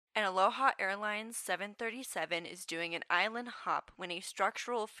An Aloha Airlines 737 is doing an island hop when a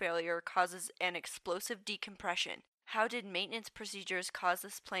structural failure causes an explosive decompression. How did maintenance procedures cause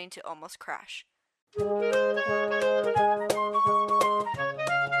this plane to almost crash?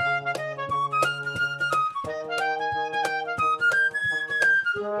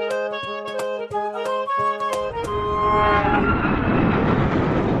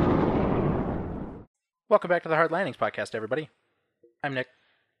 Welcome back to the Hard Landings podcast, everybody. I'm Nick.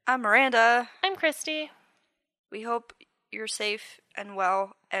 I'm Miranda. I'm Christy. We hope you're safe and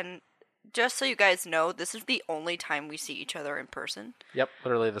well, and just so you guys know, this is the only time we see each other in person. Yep,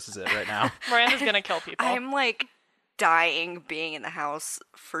 literally this is it right now. Miranda's gonna kill people. I'm like dying being in the house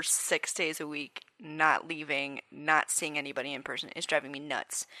for 6 days a week, not leaving, not seeing anybody in person. It's driving me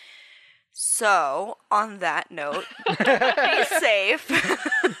nuts. So, on that note, be safe.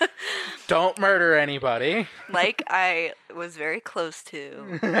 Don't murder anybody. Like I was very close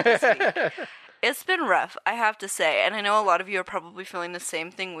to this week. It's been rough, I have to say, and I know a lot of you are probably feeling the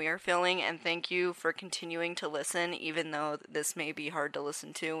same thing we are feeling, and thank you for continuing to listen, even though this may be hard to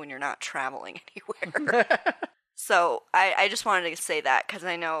listen to when you're not traveling anywhere. So, I just wanted to say that, because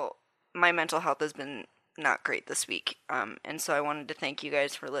I know my mental health has been not great this week, and so I wanted to thank you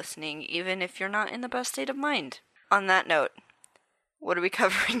guys for listening, even if you're not in the best state of mind. On that note, what are we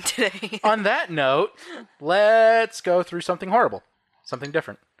covering today? On that note, let's go through something horrible. Something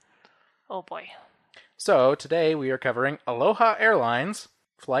different. Oh boy. So, today we are covering Aloha Airlines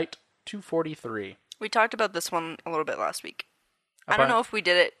Flight 243. We talked about this one a little bit last week. I don't know if we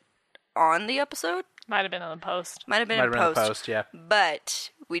did it on the episode. Might have been on the post. Might have been Might in have been in post. the post, yeah.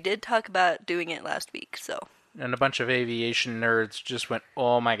 But we did talk about doing it last week, so. And a bunch of aviation nerds just went,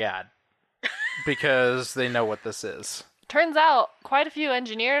 oh my god. Because they know what this is. Turns out quite a few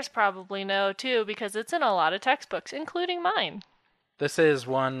engineers probably know too, because it's in a lot of textbooks, including mine. This is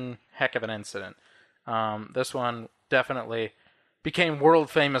one heck of an incident. This one definitely became world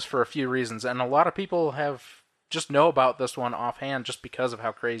famous for a few reasons, and a lot of people have just know about this one offhand just because of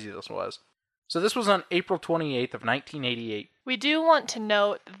how crazy this was. So this was on April 28th of 1988. We do want to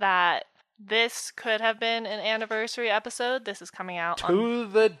note that this could have been an anniversary episode. This is coming out To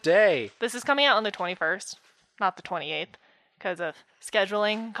the day. This is coming out on the 21st, not the 28th, because of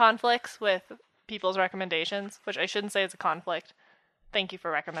scheduling conflicts with people's recommendations, which I shouldn't say is a conflict. Thank you for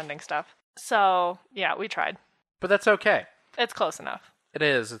recommending stuff. So, yeah, we tried. But that's okay. It's close enough. It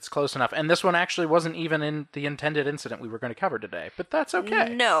is. It's close enough. And this one actually wasn't even in the intended incident we were going to cover today. But that's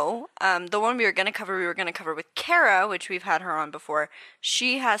okay. No. The one we were going to cover with Kara, which we've had her on before.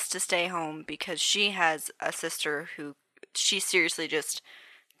 She has to stay home because she has a sister who she seriously just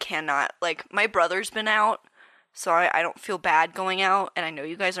cannot. Like, my brother's been out, so I don't feel bad going out, and I know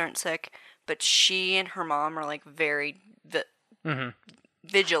you guys aren't sick, but she and her mom are, like, very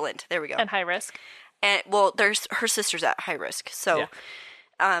vigilant. There we go. And high risk. And well, her sister's at high risk, so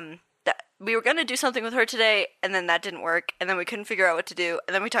we were gonna do something with her today, and then that didn't work, and then we couldn't figure out what to do,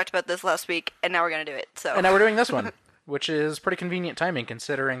 and then we talked about this last week, and now we're gonna do it. So And now we're doing this one, which is pretty convenient timing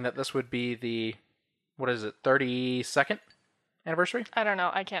considering that this would be the 32nd anniversary? I don't know.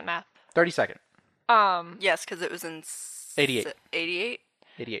 I can't math. 32nd. yes, because it was in 88.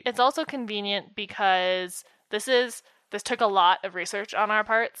 88. It's also convenient because this took a lot of research on our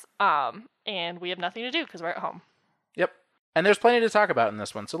parts, and we have nothing to do because we're at home. Yep. And there's plenty to talk about in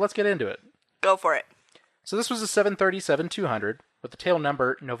this one, so let's get into it. Go for it. So this was a 737-200 with the tail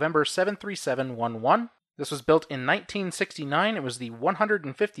number November 73711. This was built in 1969. It was the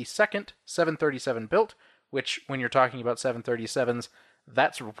 152nd 737 built, which when you're talking about 737s,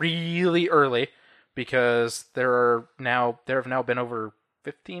 that's really early because there have now been over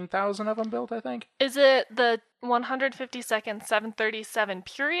 15,000 of them built, I think. Is it the 152nd 737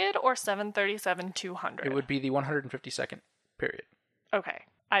 period or 737-200? It would be the 152nd period. Okay.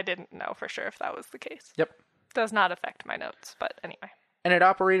 I didn't know for sure if that was the case. Yep. Does not affect my notes, but anyway. And it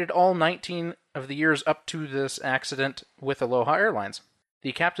operated all 19 of the years up to this accident with Aloha Airlines.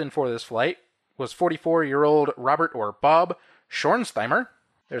 The captain for this flight was 44-year-old Robert or Bob Schornsteimer.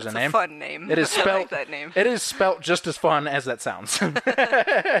 There's That's a name. a fun name. It is spelled. I like that name. It is spelt just as fun as that sounds.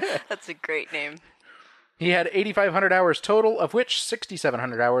 That's a great name. He had 8,500 hours total, of which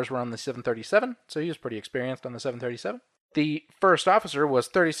 6,700 hours were on the 737, so he was pretty experienced on the 737. The first officer was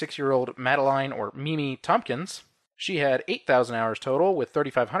 36-year-old Madeline or Mimi Tompkins. She had 8,000 hours total, with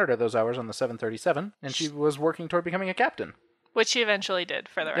 3,500 of those hours on the 737, and she was working toward becoming a captain. Which she eventually did,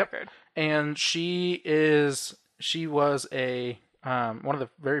 for the record. And she was a one of the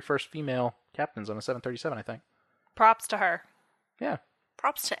very first female captains on a 737, I think. Props to her. Yeah.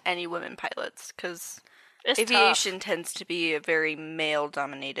 Props to any women pilots, because It's Aviation tends to be a very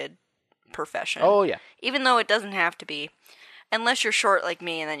male-dominated profession. Oh, yeah. Even though it doesn't have to be. Unless you're short like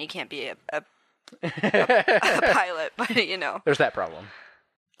me, and then you can't be a pilot, but you know. There's that problem.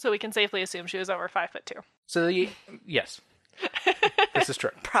 So we can safely assume she was over 5'2". So yes, this is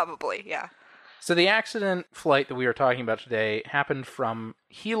true. Probably, yeah. So the accident flight that we are talking about today happened from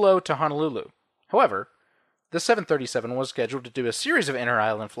Hilo to Honolulu. However, the 737 was scheduled to do a series of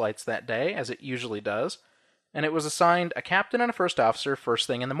inter-island flights that day, as it usually does, and it was assigned a captain and a first officer first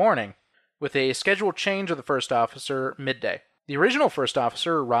thing in the morning, with a scheduled change of the first officer midday. The original first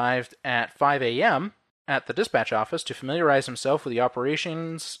officer arrived at 5 a.m. at the dispatch office to familiarize himself with the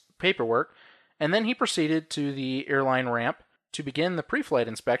operations paperwork, and then he proceeded to the airline ramp to begin the pre-flight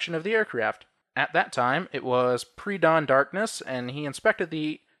inspection of the aircraft. At that time, it was pre-dawn darkness, and he inspected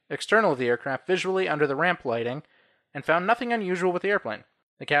the external of the aircraft visually under the ramp lighting and found nothing unusual with the airplane.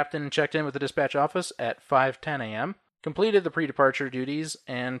 The captain checked in with the dispatch office at 5:10 a.m., completed the pre-departure duties,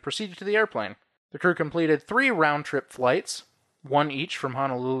 and proceeded to the airplane. The crew completed 3 round-trip flights, 1 each from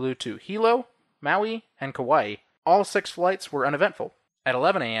Honolulu to Hilo, Maui, and Kauai. All 6 flights were uneventful. At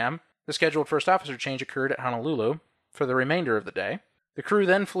 11 a.m., the scheduled first officer change occurred at Honolulu for the remainder of the day. The crew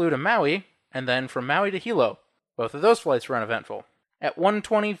then flew to Maui, and then from Maui to Hilo. Both of those flights were uneventful. At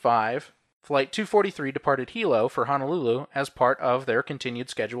 1:25, Flight 243 departed Hilo for Honolulu as part of their continued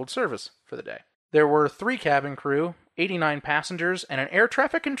scheduled service for the day. There were 3 cabin crew, 89 passengers, and an air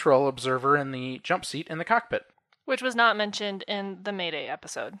traffic control observer in the jump seat in the cockpit. Which was not mentioned in the Mayday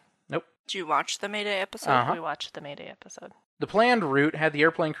episode. Nope. Did you watch the Mayday episode? Uh-huh. We watched the Mayday episode. The planned route had the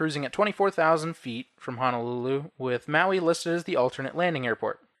airplane cruising at 24,000 feet from Honolulu, with Maui listed as the alternate landing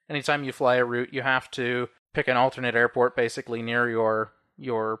airport. Anytime you fly a route, you have to pick an alternate airport basically near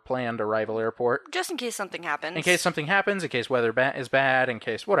your planned arrival airport. Just in case something happens. In case something happens, in case weather is bad, in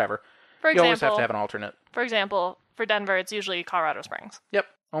case whatever. For You example, always have to have an alternate. For example, for Denver, it's usually Colorado Springs. Yep,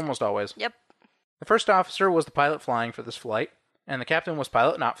 almost always. Yep. The first officer was the pilot flying for this flight, and the captain was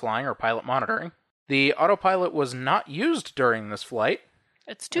pilot not flying or pilot monitoring. The autopilot was not used during this flight.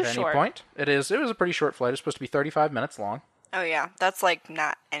 It's too at short. any point. It was a pretty short flight. It's supposed to be 35 minutes long. Oh, yeah. That's, like,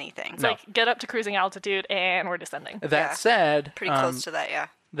 not anything. It's like, get up to cruising altitude, and we're descending. That Yeah. said, Pretty close to that, yeah.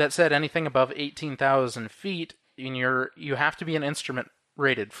 that said, anything above 18,000 feet, you have to be an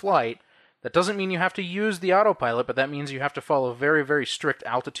instrument-rated flight. That doesn't mean you have to use the autopilot, but that means you have to follow very, very strict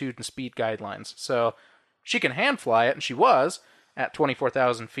altitude and speed guidelines. So she can hand fly it, and she was at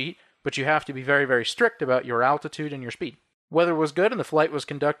 24,000 feet, but you have to be very, very strict about your altitude and your speed. Weather was good, and the flight was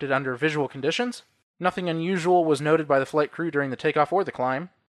conducted under visual conditions. Nothing unusual was noted by the flight crew during the takeoff or the climb.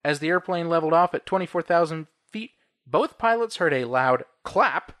 As the airplane leveled off at 24,000 feet, both pilots heard a loud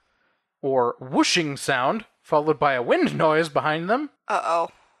clap, or whooshing sound, followed by a wind noise behind them. Uh-oh.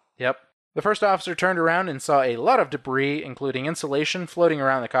 Yep. The first officer turned around and saw a lot of debris, including insulation, floating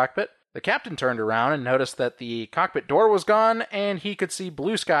around the cockpit. The captain turned around and noticed that the cockpit door was gone, and he could see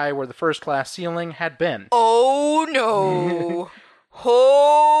blue sky where the first-class ceiling had been. Oh, no.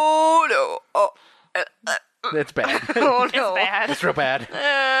 Oh, no. Oh, It's bad. oh It's no. bad. It's real bad.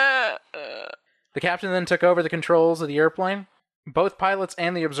 Uh, The captain then took over the controls of the airplane. Both pilots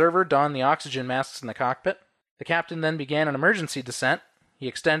and the observer donned the oxygen masks in the cockpit. The captain then began an emergency descent. He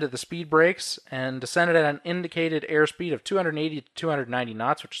extended the speed brakes and descended at an indicated airspeed of 280 to 290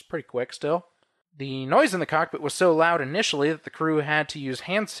 knots, which is pretty quick still. The noise in the cockpit was so loud initially that the crew had to use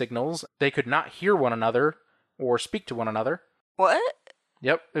hand signals. They could not hear one another or speak to one another. what?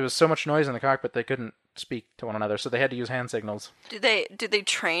 Yep, there was so much noise in the cockpit they couldn't speak to one another, so they had to use hand signals. Did they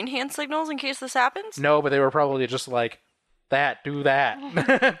train hand signals in case this happens? No, but they were probably just like, that, do that.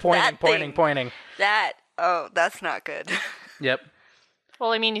 That thing. pointing. That's not good. Yep.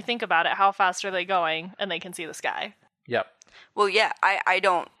 Well, I mean, you think about it, how fast are they going, and they can see the sky? Yep. Well, yeah,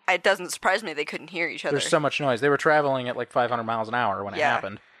 it doesn't surprise me they couldn't hear each other. There's so much noise. They were traveling at like 500 miles an hour when it Yeah.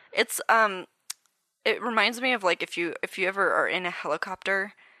 happened. It's, it reminds me of, like, if you ever are in a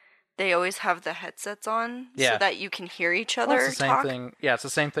helicopter, they always have the headsets on Yeah. so that you can hear each Well, other it's the same talk. thing. Yeah, it's the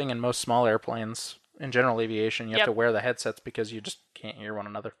same thing in most small airplanes. In general aviation, you have Yep. to wear the headsets because you just can't hear one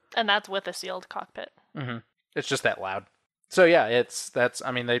another. And that's with a sealed cockpit. It's just that loud. So yeah,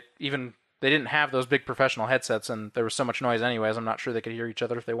 they didn't have those big professional headsets, and there was so much noise anyways, I'm not sure they could hear each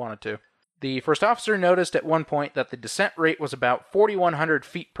other if they wanted to. The first officer noticed at one point that the descent rate was about 4,100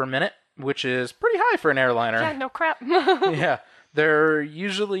 feet per minute, which is pretty high for an airliner. Yeah, no crap. Yeah, they're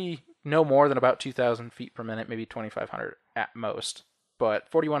usually no more than about 2,000 feet per minute, maybe 2,500 at most. But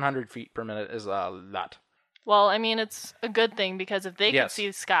 4,100 feet per minute is a lot. Well, I mean, it's a good thing because if they could Yes. see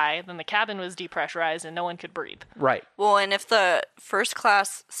the sky, then the cabin was depressurized and no one could breathe. Right. Well, and if the first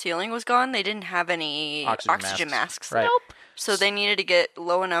class ceiling was gone, they didn't have any oxygen masks. Right. Nope. So they needed to get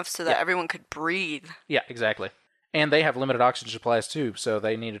low enough so that Yeah. everyone could breathe. Yeah, exactly. And they have limited oxygen supplies too, so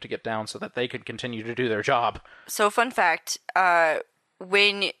they needed to get down so that they could continue to do their job. So, fun fact,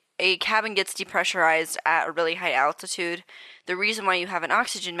 when a cabin gets depressurized at a really high altitude, the reason why you have an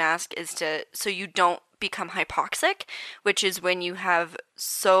oxygen mask is so you don't become hypoxic, which is when you have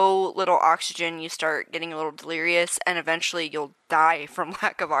so little oxygen, you start getting a little delirious, and eventually you'll die from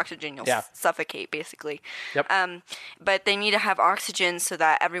lack of oxygen. You'll Yeah. suffocate, basically. Yep. But they need to have oxygen so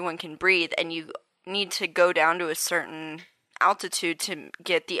that everyone can breathe, and you need to go down to a certain altitude to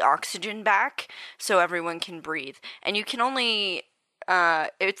get the oxygen back so everyone can breathe. And you can only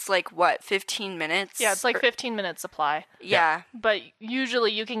it's like what, 15 minutes? Yeah, it's like 15 minutes supply. Yeah. But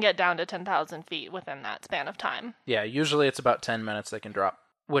usually you can get down to 10,000 feet within that span of time. Yeah, usually it's about 10 minutes they can drop,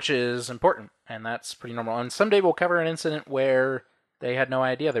 which is important, and that's pretty normal. And someday we'll cover an incident where they had no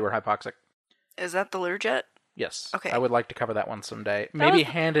idea they were hypoxic. Is that the Learjet? Yes. Okay. I would like to cover that one someday. Maybe was-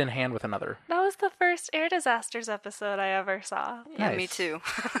 hand in hand with another. That was the first air disasters episode I ever saw. Yeah, me Nice. too.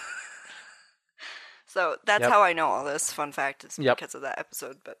 So that's Yep. how I know all this. Fun fact is Yep. because of that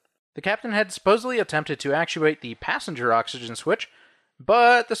episode. But The captain had supposedly attempted to actuate the passenger oxygen switch,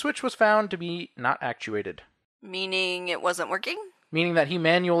 but the switch was found to be not actuated, meaning it wasn't working? meaning that he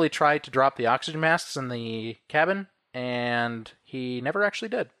manually tried to drop the oxygen masks in the cabin, and he never actually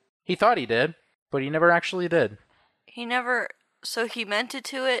did. He thought he did, but he never actually did. He never. So he meant to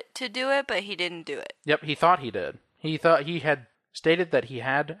do it, but he didn't do it. Yep, he thought he did. He thought he had stated that he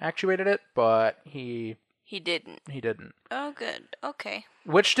had actuated it, but he He didn't. didn't. Oh, good. Okay.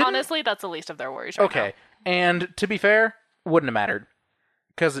 Which didn't. Honestly, that's the least of their worries right Okay, and to be fair, wouldn't have mattered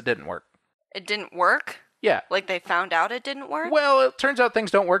because it didn't work. It didn't work? Yeah. Like they found out it didn't work? Well, it turns out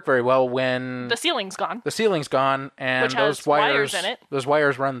things don't work very well when now. The ceiling's gone. the ceiling's gone and Which has those wires wires in it. Those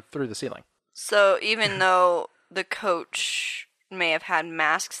wires run through the ceiling. So even though the coach may have had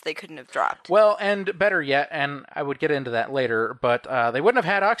masks, they couldn't have dropped. Well, and better yet, and I would get into that later, but they wouldn't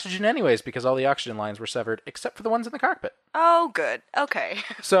have had oxygen anyways because all the oxygen lines were severed except for the ones in the cockpit. Oh, good. Okay.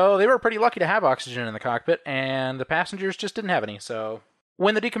 So they were pretty lucky to have oxygen in the cockpit, and the passengers just didn't have any. So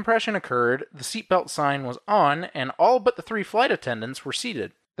when the decompression occurred, the seatbelt sign was on, and all but the 3 flight attendants were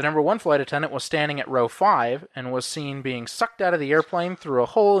seated. The number 1 flight attendant was standing at row 5 and was seen being sucked out of the airplane through a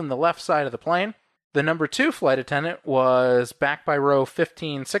hole in the left side of the plane. The number 2 flight attendant was back by row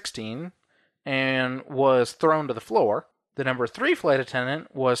 15-16 and was thrown to the floor. The number 3 flight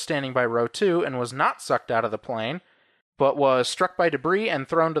attendant was standing by row 2 and was not sucked out of the plane, but was struck by debris and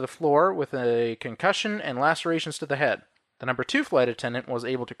thrown to the floor with a concussion and lacerations to the head. The number 2 flight attendant was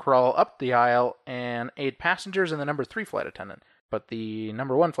able to crawl up the aisle and aid passengers and the number 3 flight attendant, but the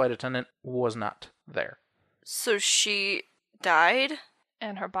number 1 flight attendant was not there. So she died?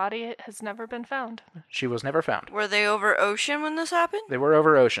 And her body has never been found. She was never found. Were they over ocean when this happened? They were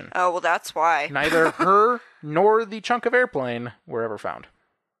over ocean. Oh, well, that's why. Neither her nor the chunk of airplane were ever found.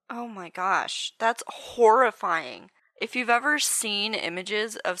 Oh my gosh, that's horrifying. If you've ever seen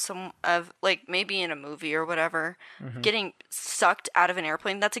images of like maybe in a movie or whatever, getting sucked out of an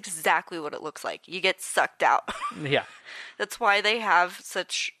airplane, that's exactly what it looks like. You get sucked out. Yeah. That's why they have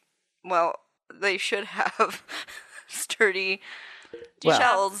such, well, they should have sturdy Well-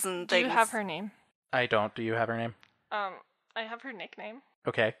 shells and Do things. you have her name? I don't. Do you have her name? I have her nickname.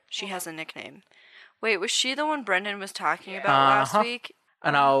 Okay. She has a nickname. Wait, was she the one Brendan was talking about last Uh-huh. week?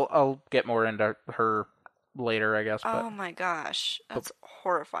 And I'll get more into her later, I guess. But Oh my gosh, that's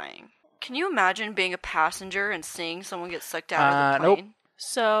horrifying. Can you imagine being a passenger and seeing someone get sucked out of the nope. plane?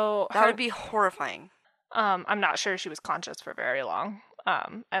 So That would be horrifying. I'm not sure she was conscious for very long.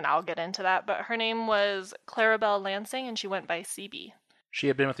 And I'll get into that. But her name was Clarabelle Lansing, and she went by CB. she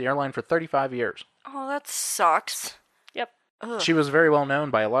had been with the airline for 35 years. Oh, that sucks. Yep. Ugh. She was very well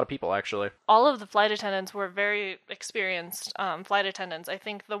known by a lot of people, actually. All of the flight attendants were very experienced flight attendants. I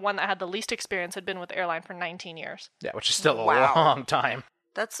think the one that had the least experience had been with the airline for 19 years. Yeah, which is still a Wow. long time.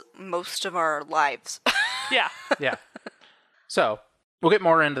 That's most of our lives. Yeah. Yeah. So, we'll get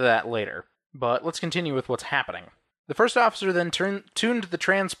more into that later. But let's continue with what's happening. The first officer then tuned the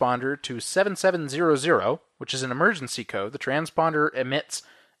transponder to 7700, which is an emergency code. The transponder emits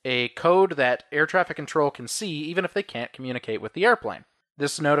a code that air traffic control can see even if they can't communicate with the airplane.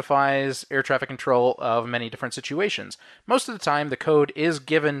 This notifies air traffic control of many different situations. Most of the time, the code is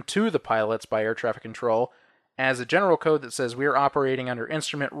given to the pilots by air traffic control as a general code that says we are operating under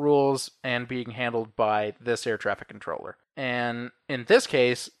instrument rules and being handled by this air traffic controller. And in this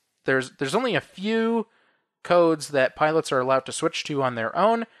case, there's only a few codes that pilots are allowed to switch to on their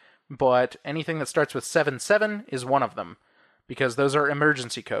own, but anything that starts with 77 is one of them, because those are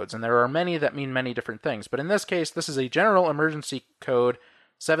emergency codes, and there are many that mean many different things. But in this case, this is a general emergency code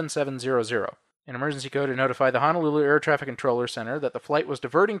 7700, an emergency code to notify the Honolulu Air Traffic Controller Center that the flight was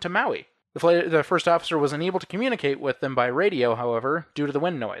diverting to Maui. The first officer was unable to communicate with them by radio, however, due to the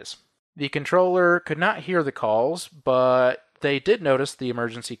wind noise. The controller could not hear the calls, but they did notice the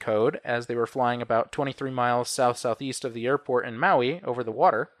emergency code as they were flying about 23 miles south-southeast of the airport in Maui over the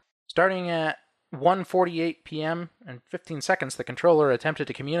water. Starting at 1:48 p.m. and 15 seconds, the controller attempted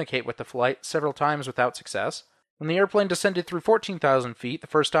to communicate with the flight several times without success. When the airplane descended through 14,000 feet, the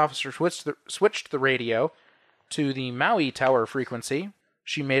first officer switched the radio to the Maui tower frequency.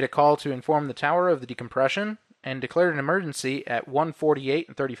 She made a call to inform the tower of the decompression and declared an emergency at 1:48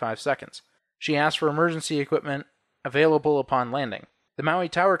 and 35 seconds. She asked for emergency equipment available upon landing. The Maui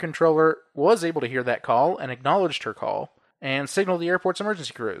tower controller was able to hear that call and acknowledged her call and signaled the airport's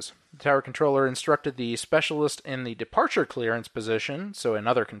emergency crews. The tower controller instructed the specialist in the departure clearance position, so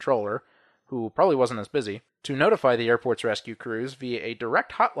another controller, who probably wasn't as busy, to notify the airport's rescue crews via a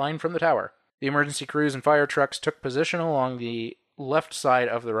direct hotline from the tower. The emergency crews and fire trucks took position along the left side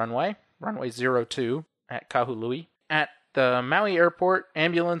of the runway 02, at Kahului. At the Maui airport,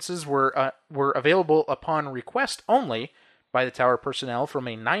 ambulances were available upon request only by the tower personnel from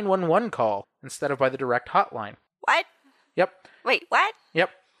a 911 call instead of by the direct hotline. What? Yep. Wait, what? Yep.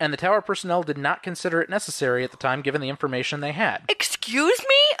 And the tower personnel did not consider it necessary at the time given the information they had. Excuse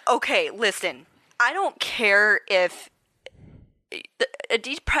me? Okay, listen. I don't care if a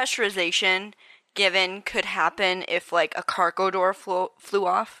depressurization given could happen if, like, a cargo door flew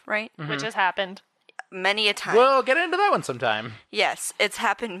off, right? Mm-hmm. Which has happened. Many a time. We'll get into that one sometime. Yes, it's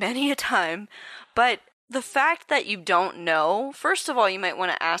happened many a time. But the fact that you don't know, first of all, you might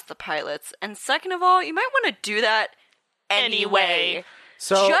want to ask the pilots. And second of all, you might want to do that anyway.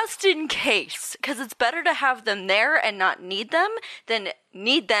 So, just in case. Because it's better to have them there and not need them than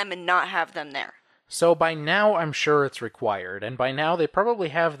need them and not have them there. So by now, I'm sure it's required. And by now, they probably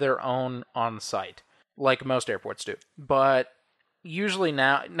have their own on-site, like most airports do. But usually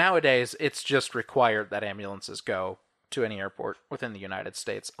nowadays, it's just required that ambulances go to any airport within the United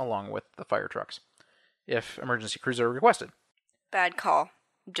States, along with the fire trucks, if emergency crews are requested. Bad call.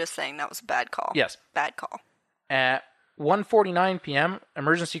 Just saying that was a bad call. Yes. Bad call. At 1:49 p.m.,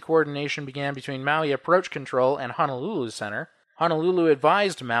 emergency coordination began between Maui Approach Control and Honolulu Center. Honolulu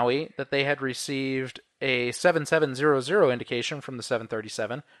advised Maui that they had received a 7700 indication from the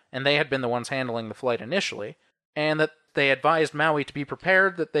 737, and they had been the ones handling the flight initially, and that they advised Maui to be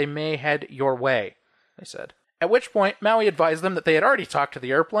prepared that they may head your way, they said. At which point, Maui advised them that they had already talked to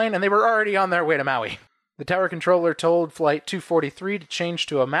the airplane, and they were already on their way to Maui. The tower controller told Flight 243 to change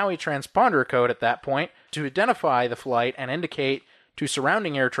to a Maui transponder code at that point to identify the flight and indicate to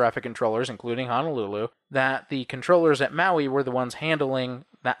surrounding air traffic controllers, including Honolulu, that the controllers at Maui were the ones handling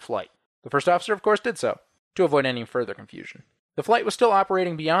that flight. The first officer, of course, did so, to avoid any further confusion. The flight was still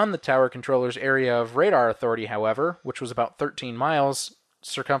operating beyond the tower controller's area of radar authority, however, which was about 13 miles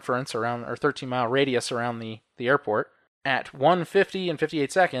circumference around, or 13-mile radius around the airport. At 1:50 and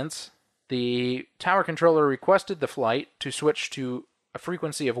 58 seconds, the tower controller requested the flight to switch to a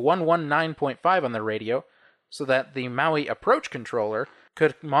frequency of 119.5 on their radio so that the Maui approach controller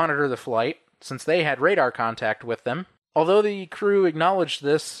could monitor the flight since they had radar contact with them. Although the crew acknowledged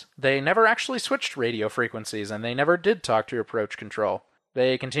this, they never actually switched radio frequencies and they never did talk to approach control.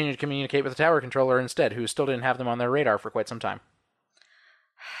 They continued to communicate with the tower controller instead, who still didn't have them on their radar for quite some time.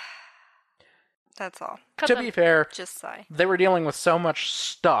 That's all. To be fair, Just sigh. they were dealing with so much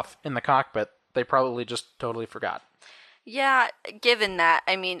stuff in the cockpit, they probably just totally forgot. Yeah, given that,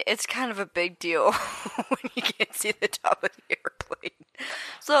 I mean, it's kind of a big deal when you can't see the top of the airplane.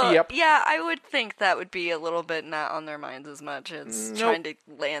 So, Yep. yeah, I would think that would be a little bit not on their minds as much as trying to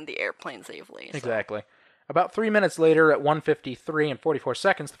land the airplane safely. So. Exactly. About 3 minutes later, at 1:53 and 44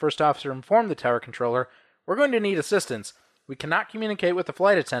 seconds, the first officer informed the tower controller, "We're going to need assistance. We cannot communicate with the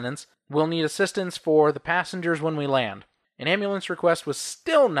flight attendants. We'll need assistance for the passengers when we land." An ambulance request was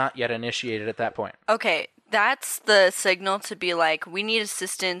still not yet initiated at that point. Okay, that's the signal to be like, we need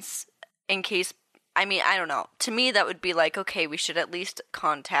assistance in case, I mean, I don't know. To me, that would be like, okay, we should at least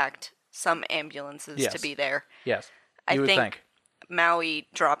contact some ambulances Yes. to be there. Yes, I you would think. Maui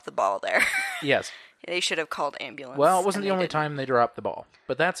dropped the ball there. Yes. They should have called ambulance. Well, it wasn't and the they only didn't. time they dropped the ball,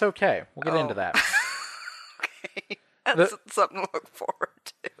 but that's okay. We'll get into that. Okay. That's something to look forward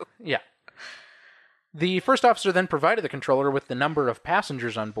to. Yeah. The first officer then provided the controller with the number of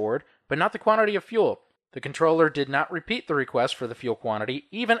passengers on board, but not the quantity of fuel. The controller did not repeat the request for the fuel quantity,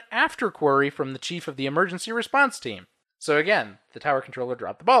 even after query from the chief of the emergency response team. So again, the tower controller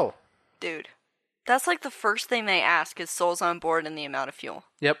dropped the ball. Dude, that's like the first thing they ask is souls on board and the amount of fuel.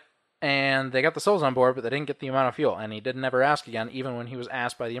 Yep. And they got the souls on board, but they didn't get the amount of fuel. And he didn't ever ask again, even when he was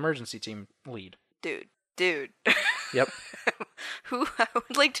asked by the emergency team lead. Dude. Yep. I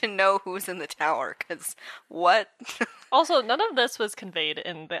would like to know who's in the tower, because what? Also, none of this was conveyed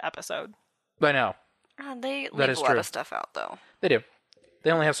in the episode. I know. They That leave is a lot true. of stuff out, though. They do. They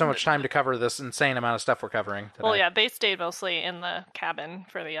only have so much time to cover this insane amount of stuff we're covering today. Well, yeah, they stayed mostly in the cabin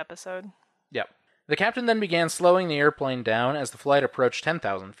for the episode. Yep. The captain then began slowing the airplane down as the flight approached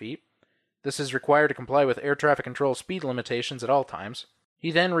 10,000 feet. This is required to comply with air traffic control speed limitations at all times.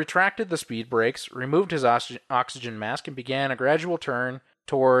 He then retracted the speed brakes, removed his oxygen mask, and began a gradual turn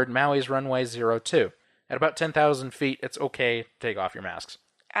toward Maui's runway 02. At about 10,000 feet, it's okay to take off your masks.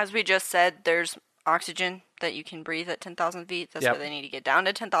 As we just said, there's oxygen that you can breathe at 10,000 feet. That's Yep. why they need to get down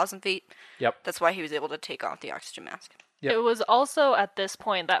to 10,000 feet. Yep. That's why he was able to take off the oxygen mask. Yep. It was also at this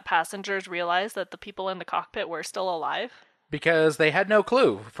point that passengers realized that the people in the cockpit were still alive. Because they had no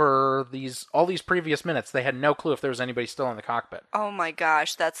clue for all these previous minutes. They had no clue if there was anybody still in the cockpit. Oh my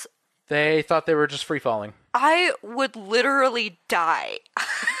gosh, They thought they were just free falling. I would literally die.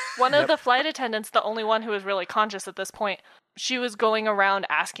 One of the flight attendants, the only one who was really conscious at this point, she was going around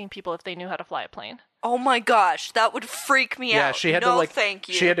asking people if they knew how to fly a plane. Oh my gosh, that would freak me out. Yeah, she had no, to thank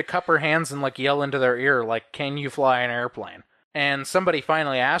you. She had to cup her hands and yell into their ear "Can you fly an airplane?" And somebody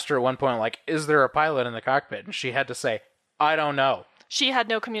finally asked her at one point "Is there a pilot in the cockpit?" And she had to say, "I don't know." She had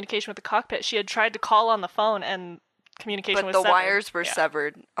no communication with the cockpit. She had tried to call on the phone and communication was But the severed. wires were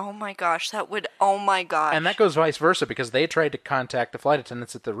severed. Oh my gosh, oh my gosh. And that goes vice versa because they tried to contact the flight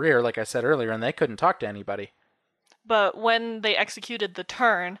attendants at the rear, like I said earlier, and they couldn't talk to anybody. But when they executed the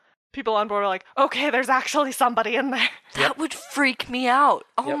turn, people on board were like, okay, there's actually somebody in there. That would freak me out.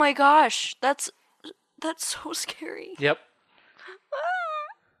 Oh Yep. my gosh, that's so scary. Yep.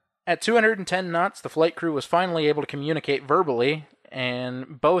 At 210 knots, the flight crew was finally able to communicate verbally,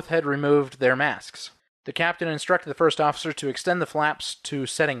 and both had removed their masks. The captain instructed the first officer to extend the flaps to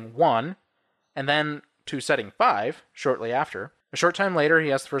setting 1, and then to setting 5 shortly after. A short time later,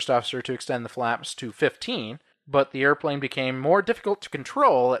 he asked the first officer to extend the flaps to 15, but the airplane became more difficult to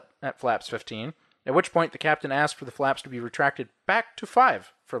control at flaps 15, at which point the captain asked for the flaps to be retracted back to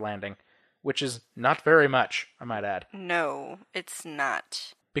 5 for landing, which is not very much, I might add. No, it's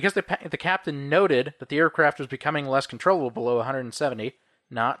not. Because the captain noted that the aircraft was becoming less controllable below 170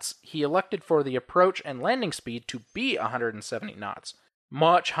 knots, he elected for the approach and landing speed to be 170 knots,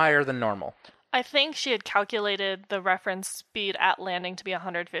 much higher than normal. I think she had calculated the reference speed at landing to be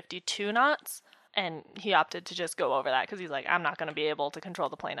 152 knots, and he opted to just go over that because he's like, I'm not going to be able to control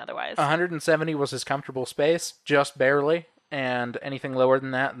the plane otherwise. 170 was his comfortable space, just barely, and anything lower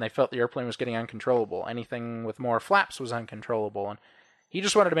than that, and they felt the airplane was getting uncontrollable. Anything with more flaps was uncontrollable, and he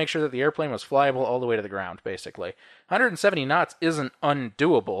just wanted to make sure that the airplane was flyable all the way to the ground, basically. 170 knots isn't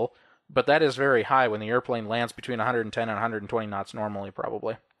undoable, but that is very high when the airplane lands between 110 and 120 knots normally,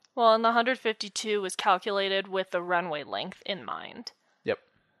 probably. Well, and the 152 was calculated with the runway length in mind. Yep.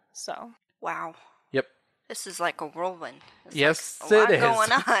 So. Wow. Yep. This is like a whirlwind. It's Yes, like a lot it is.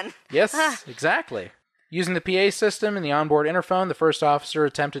 going on. Yes, exactly. Using the PA system and the onboard interphone, the first officer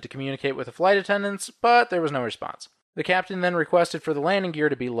attempted to communicate with the flight attendants, but there was no response. The captain then requested for the landing gear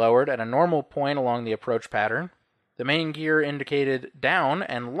to be lowered at a normal point along the approach pattern. The main gear indicated down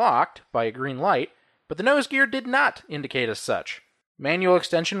and locked by a green light, but the nose gear did not indicate as such. Manual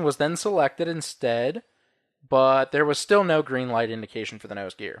extension was then selected instead, but there was still no green light indication for the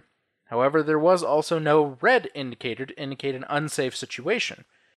nose gear. However, there was also no red indicator to indicate an unsafe situation.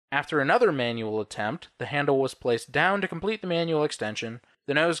 After another manual attempt, the handle was placed down to complete the manual extension.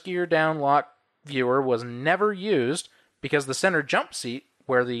 The nose gear down lock viewer was never used because the center jump seat,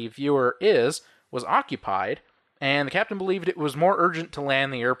 where the viewer is, was occupied, and the captain believed it was more urgent to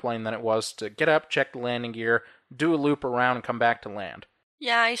land the airplane than it was to get up, check the landing gear, do a loop around, and come back to land.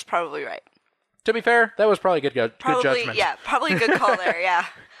 Yeah, he's probably right. To be fair, that was probably good judgment. Yeah, probably a good call there, yeah.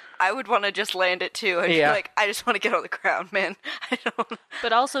 I would want to just land it too. I'd be Yeah. like, I just want to get on the ground, man. I don't.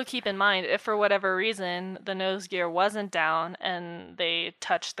 But also keep in mind, if for whatever reason the nose gear wasn't down and they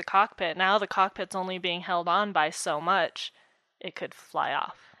touched the cockpit, now the cockpit's only being held on by so much, it could fly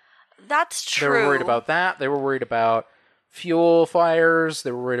off. That's They true. were worried about that. They were worried about fuel fires.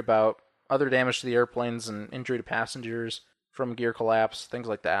 They were worried about other damage to the airplanes and injury to passengers from gear collapse, things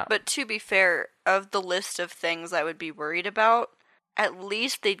like that. But to be fair, of the list of things I would be worried about, at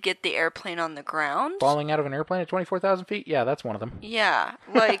least they'd get the airplane on the ground. Falling out of an airplane at 24,000 feet? Yeah, that's one of them. Yeah,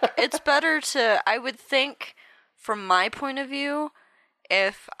 like, it's better to, I would think, from my point of view,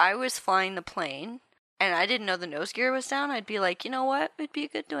 if I was flying the plane and I didn't know the nose gear was down, I'd be like, you know what? It'd be a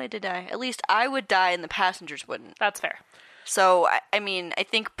good way to die. At least I would die and the passengers wouldn't. That's fair. So, I mean, I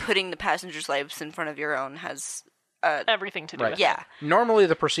think putting the passengers' lives in front of your own has... Everything to do with it. yeah. Normally,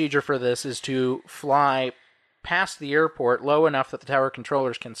 the procedure for this is to fly past the airport low enough that the tower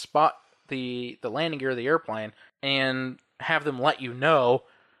controllers can spot the landing gear of the airplane and have them let you know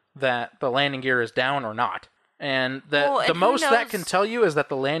that the landing gear is down or not. And the most that can tell you is that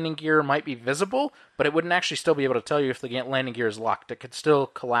the landing gear might be visible, but it wouldn't actually still be able to tell you if the landing gear is locked. It could still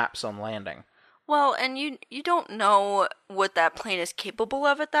collapse on landing. Well, and you don't know what that plane is capable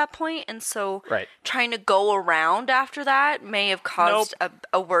of at that point, and so trying to go around after that may have caused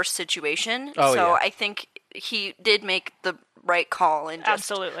a worse situation. I think he did make the right call in just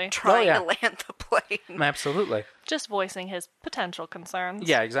trying to land the plane. Absolutely. Just voicing his potential concerns.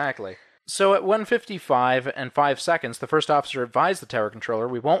 Yeah, exactly. So at 1:55 and 5 seconds, the first officer advised the tower controller,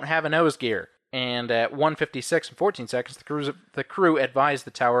 we won't have a nose gear. And at 1:56 and 14 seconds, the crew advised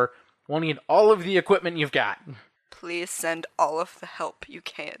the tower, we'll need all of the equipment you've got. Please send all of the help you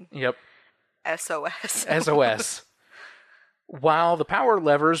can. Yep. SOS. SOS. While the power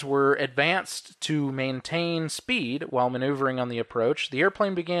levers were advanced to maintain speed while maneuvering on the approach, the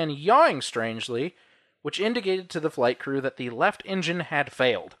airplane began yawing strangely, which indicated to the flight crew that the left engine had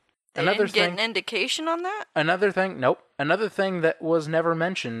failed. They didn't get an indication on that? Another thing that was never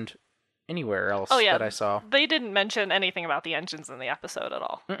mentioned anywhere else that I saw. They didn't mention anything about the engines in the episode at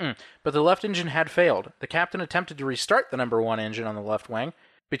all. But the left engine had failed. The captain attempted to restart the number 1 engine on the left wing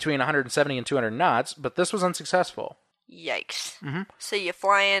between 170 and 200 knots, but this was unsuccessful. Yikes. So you're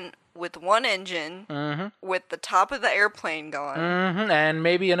flying with one engine, with the top of the airplane going. And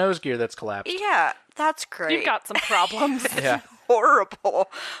maybe a nose gear that's collapsed. Yeah, that's great. You've got some problems. Yeah. Horrible.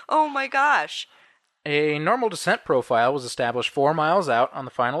 Oh my gosh. A normal descent profile was established 4 miles out on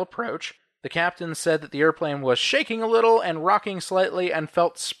the final approach. The captain said that the airplane was shaking a little and rocking slightly and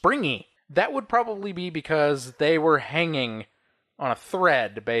felt springy. That would probably be because they were hanging on a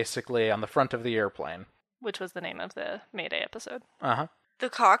thread, basically, on the front of the airplane. Which was the name of the Mayday episode. The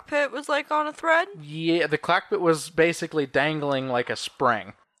cockpit was like on a thread? Yeah, the cockpit was basically dangling like a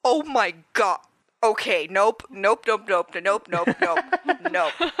spring. Oh my god. Okay, nope.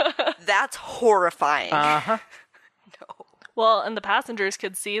 That's horrifying. Uh-huh. No. Well, and the passengers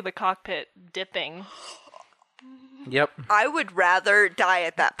could see the cockpit dipping. Yep. I would rather die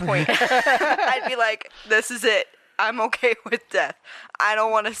at that point. I'd be like, this is it. I'm okay with death. I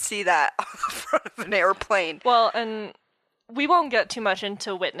don't want to see that on the front of an airplane. Well, and we won't get too much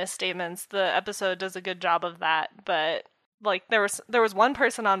into witness statements. The episode does a good job of that, but like there was one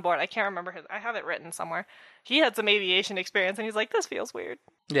person on board. I can't remember I have it written somewhere. He had some aviation experience, and he's like, "This feels weird."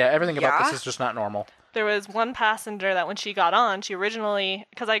 Yeah, everything about this is just not normal. There was one passenger that when she got on, she originally,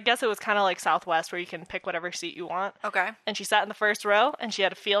 because I guess it was kind of like Southwest where you can pick whatever seat you want. Okay. And she sat in the first row, and she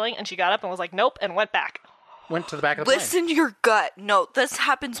had a feeling, and she got up and was like, "Nope," and went back. Went to the back of the plane. Listen to your gut. No, this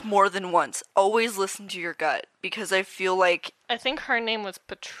happens more than once. Always listen to your gut, because I feel like... I think her name was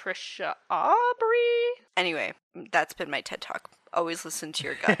Patricia Aubrey. Anyway, that's been my TED Talk. Always listen to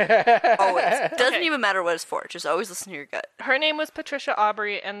your gut. Always. Doesn't even matter what it's for. Just always listen to your gut. Her name was Patricia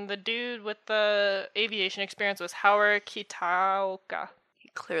Aubrey, and the dude with the aviation experience was Howard Kitaoka. He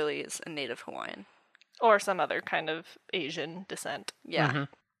clearly is a native Hawaiian. Or some other kind of Asian descent. Yeah.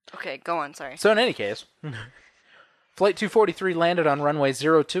 Okay, go on, sorry. So in any case, Flight 243 landed on runway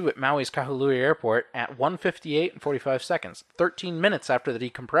 02 at Maui's Kahului Airport at 1:58 and 45 seconds, 13 minutes after the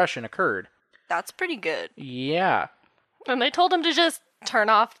decompression occurred. That's pretty good. Yeah. And they told him to just turn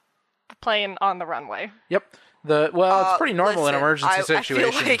off the plane on the runway. Yep. It's pretty normal in emergency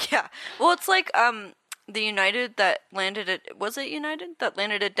situations. I feel like, yeah. Well, it's like the United that landed at... Was it United? That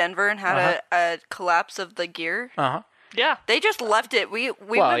landed at Denver and had a collapse of the gear? Uh-huh. Yeah. They just left it. We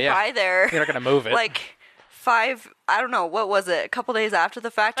went by there. You're not going to move it. Like 5... I don't know. What was it? A couple days after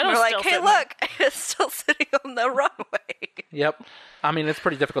the fact? And we're like, hey, look. It's still sitting on the runway. Yep. I mean, it's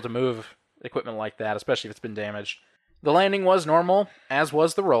pretty difficult to move equipment like that, especially if it's been damaged. The landing was normal, as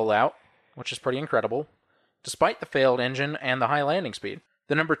was the rollout, which is pretty incredible, despite the failed engine and the high landing speed.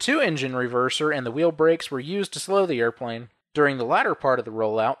 The number 2 engine reverser and the wheel brakes were used to slow the airplane. During the latter part of the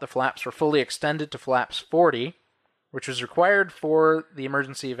rollout, the flaps were fully extended to flaps 40, which was required for the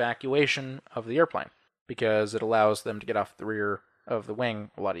emergency evacuation of the airplane, because it allows them to get off the rear of the wing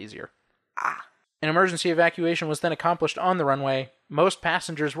a lot easier. An emergency evacuation was then accomplished on the runway. Most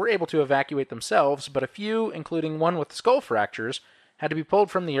passengers were able to evacuate themselves, but a few, including one with skull fractures, had to be pulled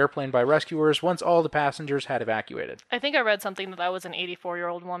from the airplane by rescuers once all the passengers had evacuated. I think I read something that was an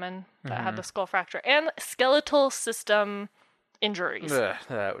 84-year-old woman that had the skull fracture and skeletal system injuries. Ugh,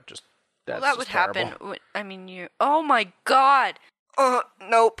 that would just... That's Well, that would just terrible. happen. I mean, you... Oh my god!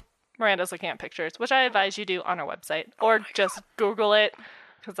 Nope. Miranda's looking at pictures, which I advise you do on our website. Or just Google it,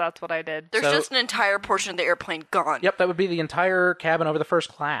 because that's what I did. There's So- just an entire portion of the airplane gone. Yep, that would be the entire cabin over the first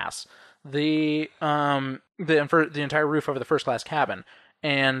class. The entire roof over the first class cabin.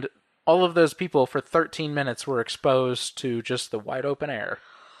 And all of those people for 13 minutes were exposed to just the wide open air.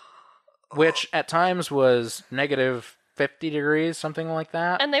 Which at times was negative 50 degrees, something like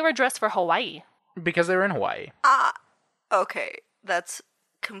that. And they were dressed for Hawaii. Because they were in Hawaii. Okay, that's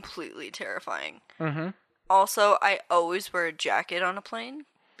completely terrifying. Mm-hmm. Also, I always wear a jacket on a plane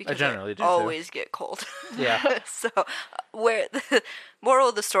because generally do, too. always get cold. Yeah. So, wear the moral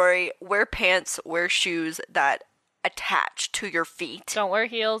of the story: wear pants, wear shoes that attach to your feet, Don't wear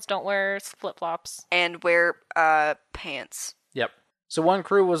heels, don't wear flip-flops. and wear pants. Yep. So one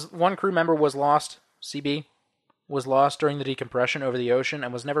crew member was lost. CB was lost during the decompression over the ocean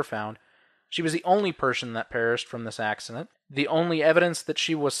and was never found. She was the only person that perished from this accident. The only evidence that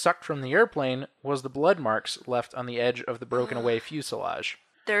she was sucked from the airplane was the blood marks left on the edge of the broken away fuselage.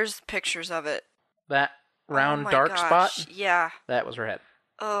 There's pictures of it. That round Oh my dark gosh, spot, Yeah. that was her head.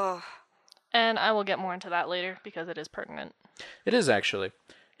 Oh. And I will get more into that later because it is pertinent. It is actually.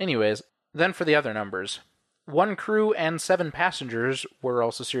 Anyways, then for the other numbers. 1 crew and 7 passengers were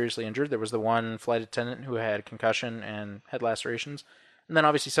also seriously injured. There was the one flight attendant who had concussion and head lacerations. And then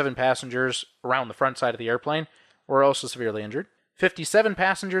obviously 7 passengers around the front side of the airplane were also severely injured. 57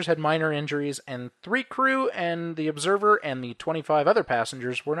 passengers had minor injuries, and 3 crew and the observer and the 25 other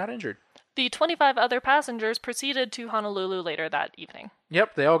passengers were not injured. The 25 other passengers proceeded to Honolulu later that evening.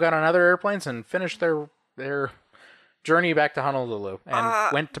 Yep, they all got on other airplanes and finished their journey back to Honolulu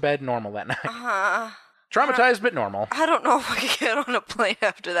and went to bed normal that night. Traumatized but normal. I don't know if I could get on a plane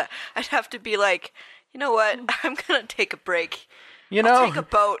after that. I'd have to be like, you know what? I'm gonna take a break. You know, take a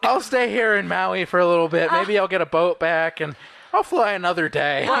boat. I'll stay here in Maui for a little bit. Maybe I'll get a boat back and I'll fly another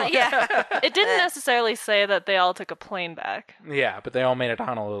day. Well, yeah. It didn't necessarily say that they all took a plane back. Yeah, but they all made it to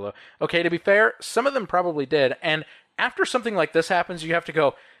Honolulu. Okay, to be fair, some of them probably did. And after something like this happens, you have to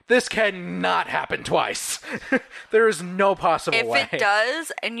go, this cannot happen twice. There is no possible way. If it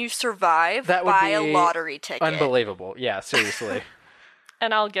does and you survive, That would buy be a lottery ticket. Unbelievable. Yeah, seriously.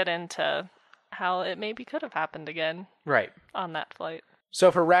 And I'll get into how it maybe could have happened again Right. on that flight.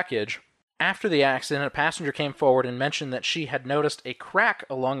 So for wreckage, after the accident, a passenger came forward and mentioned that she had noticed a crack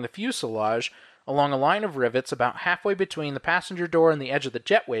along the fuselage along a line of rivets about halfway between the passenger door and the edge of the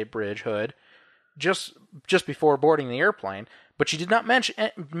jetway bridge hood just before boarding the airplane, but she did not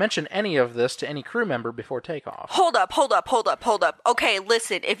mention any of this to any crew member before takeoff. Hold up. Okay,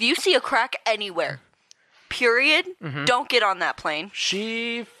 listen. If you see a crack anywhere, period, don't get on that plane.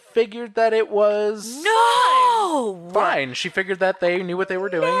 She figured that it was No! fine. She figured that they knew what they were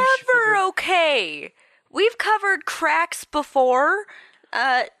doing. She Never figured- okay. We've covered cracks before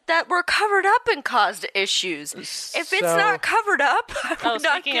that were covered up and caused issues. If it's So- not covered up, I would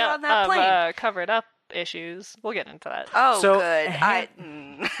not speaking get on that plane. of covered up issues, we'll get into that. Oh, So,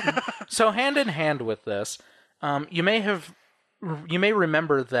 good. So hand in hand with this, you may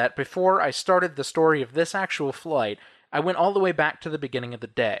remember that before I started the story of this actual flight, I went all the way back to the beginning of the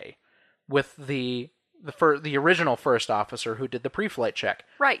day with the original first officer who did the pre-flight check.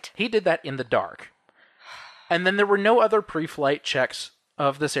 Right. He did that in the dark. And then there were no other pre-flight checks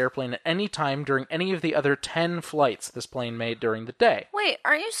of this airplane at any time during any of the other 10 flights this plane made during the day. Wait,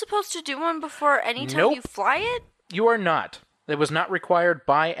 aren't you supposed to do one before any time Nope. you fly it? You are not. It was not required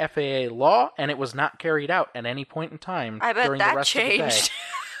by FAA law, and it was not carried out at any point in time I bet during the that rest of the day. changed.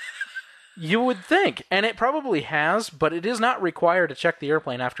 You would think, and it probably has, but it is not required to check the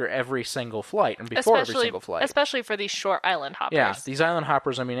airplane after every single flight and before every single flight. Especially for these short island hoppers. Yeah, these island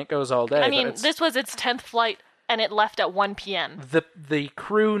hoppers, I mean, it goes all day. I but mean, it's- this was its 10th flight, and it left at 1 p.m. The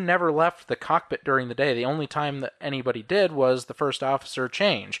crew never left the cockpit during the day. The only time that anybody did was the first officer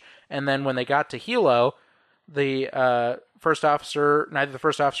change. And then when they got to Hilo, the first officer, neither the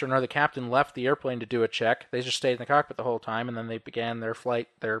first officer nor the captain left the airplane to do a check. They just stayed in the cockpit the whole time, and then they began their flight,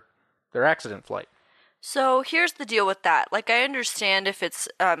 their accident flight. So here's the deal with that. Like, I understand if it's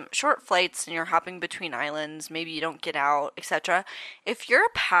short flights and you're hopping between islands, maybe you don't get out, etc. If you're a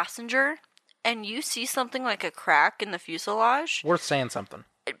passenger and you see something like a crack in the fuselage, Worth saying something.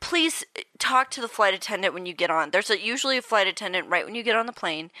 please talk to the flight attendant when you get on. There's usually a flight attendant right when you get on the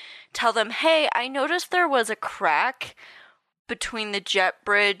plane. Tell them, hey, I noticed there was a crack between the jet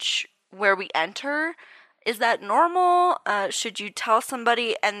bridge where we enter. Is that normal? Should you tell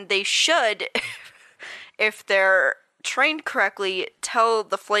somebody? And they should, if they're trained correctly, tell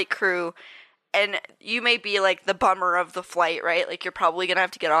the flight crew. And you may be like the bummer of the flight, right? Like you're probably going to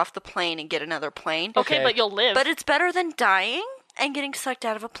have to get off the plane and get another plane. Okay, but you'll live. But it's better than dying and getting sucked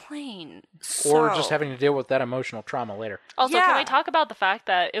out of a plane. Or just having to deal with that emotional trauma later. Also, Yeah. can we talk about the fact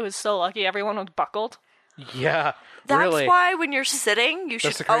that it was so lucky everyone was buckled? Yeah, That's really. why when you're sitting, you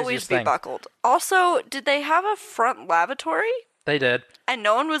That's should the always craziest be thing. buckled. Also, did they have a front lavatory? They did. And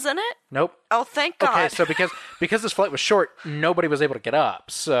no one was in it? Nope. Oh, thank God. Okay, so because this flight was short, nobody was able to get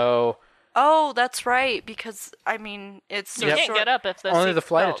up. So Oh, that's right. Because, I mean, it's You so can't short. get up if the only the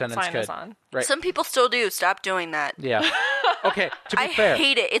flight seatbelt attendants sign could. is on. Right. Some people still do. Stop doing that. Yeah. Okay, to be I fair.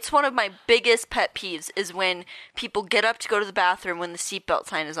 hate it. It's one of my biggest pet peeves is when people get up to go to the bathroom when the seatbelt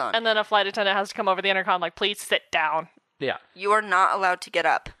sign is on. And then a flight attendant has to come over the intercom like, please sit down. Yeah. You are not allowed to get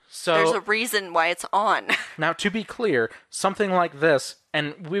up. So There's a reason why it's on. now, to be clear, something like this,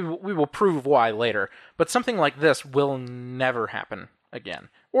 and we will prove why later, but something like this will never happen again.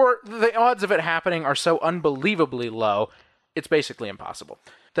 Or the odds of it happening are so unbelievably low, it's basically impossible.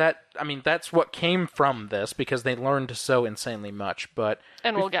 That's what came from this, because they learned so insanely much. But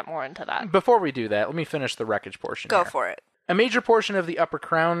And we'll get more into that. before we do that, let me finish the wreckage portion Go here. for it. A major portion of the upper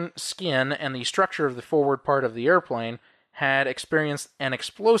crown skin and the structure of the forward part of the airplane had experienced an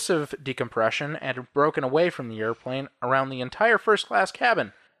explosive decompression and had broken away from the airplane around the entire first-class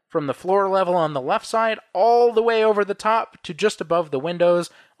cabin, from the floor level on the left side all the way over the top to just above the windows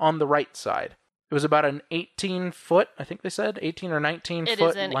on the right side. It was about an 18-foot, I think they said, 18 or 19-foot It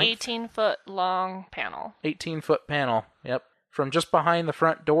is an length. 18-foot long panel. 18-foot panel, yep. From just behind the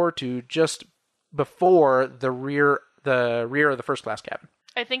front door to just before the rear of the first-class cabin.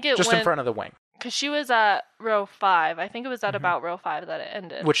 I think it Just went... in front of the wing. Because she was at row 5. I think it was at about row 5 that it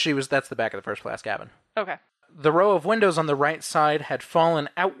ended. That's the back of the first-class cabin. Okay. The row of windows on the right side had fallen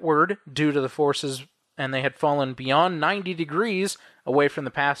outward due to the forces, and they had fallen beyond 90 degrees away from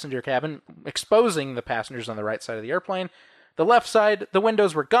the passenger cabin, exposing the passengers on the right side of the airplane. The left side, the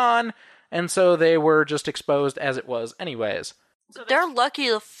windows were gone, and so they were just exposed as it was anyways. They're lucky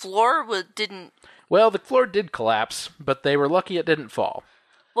the floor didn't... Well, the floor did collapse, but they were lucky it didn't fall.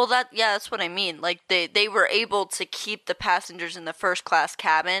 Well, that's what I mean. Like, they were able to keep the passengers in the first-class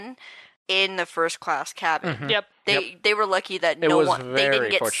cabin in the first-class cabin. Yep. They were lucky that It no was one... They very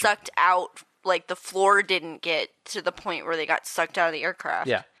didn't get fortunate. sucked out. Like, the floor didn't get to the point where they got sucked out of the aircraft.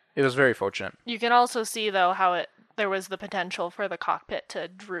 Yeah, it was very fortunate. You can also see, though, how there was the potential for the cockpit to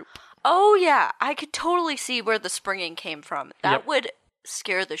droop. Oh, yeah. I could totally see where the springing came from. That Yep. would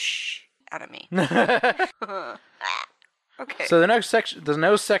scare the out of me. Okay. So the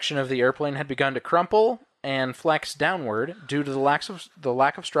nose section of the airplane had begun to crumple and flex downward due to the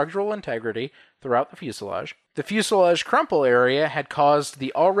lack of structural integrity throughout the fuselage. The fuselage crumple area had caused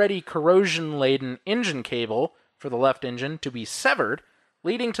the already corrosion-laden engine cable for the left engine to be severed,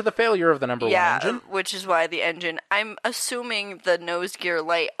 leading to the failure of the number one engine. Which is why the engine... I'm assuming the nose gear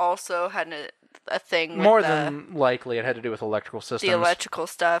light also had a thing with More than likely, it had to do with electrical systems. the electrical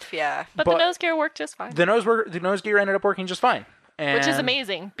stuff, yeah. But But- the nose gear worked just fine. The nose gear ended up working just fine. Which is And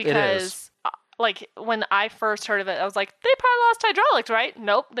amazing, is. because, like, when I first heard of it, I was like, they probably lost hydraulics, right?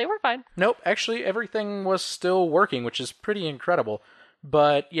 Nope, they were fine. Nope, actually everything was still working, which is pretty incredible.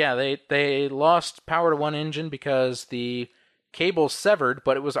 But yeah, they lost power to one engine because the cable severed,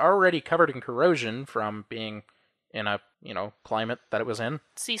 but it was already covered in corrosion from being in a, climate that it was in,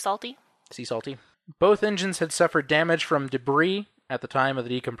 Sea salty. sea salty. Both engines had suffered damage from debris at the time of the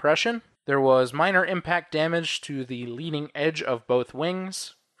decompression. There was minor impact damage to the leading edge of both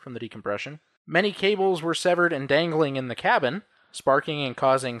wings from the decompression. Many cables were severed and dangling in the cabin, sparking and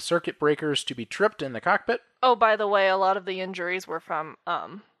causing circuit breakers to be tripped in the cockpit. Oh, by the way, a lot of the injuries were from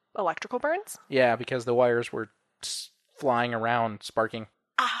electrical burns. Yeah, because the wires were flying around, sparking.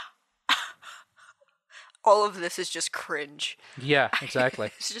 All of this is just cringe. Yeah,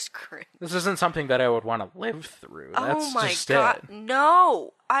 exactly. It's just cringe. This isn't something that I would want to live through. That's Oh my just god. it.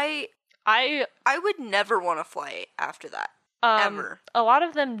 No. I I would never want to fly after that. Ever. A lot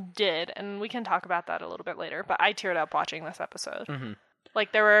of them did, and we can talk about that a little bit later, but I teared up watching this episode. Mhm.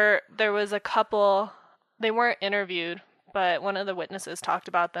 Like, there was a couple, they weren't interviewed, but one of the witnesses talked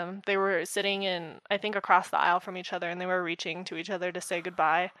about them. They were sitting I think across the aisle from each other, and they were reaching to each other to say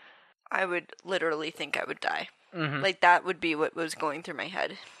goodbye. I would literally think I would die. Mhm. Like, that would be what was going through my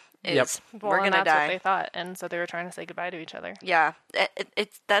head. Is Well, we're and gonna that's die. what they thought, and so they were trying to say goodbye to each other. Yeah,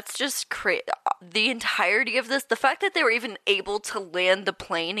 that's just crazy. The entirety of this, the fact that they were even able to land the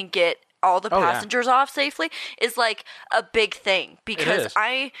plane and get all the Oh, yeah. passengers off safely is like a big thing, because is.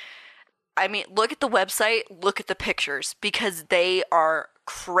 I I mean, look at the website, look at the pictures, because they are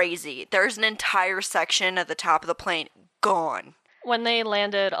crazy. There's an entire section at the top of the plane gone. When they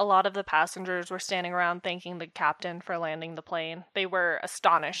landed, a lot of the passengers were standing around thanking the captain for landing the plane. They were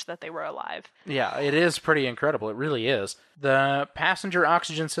astonished that they were alive. Yeah, it is pretty incredible. It really is. The passenger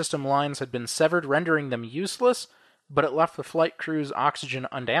oxygen system lines had been severed, rendering them useless, but it left the flight crew's oxygen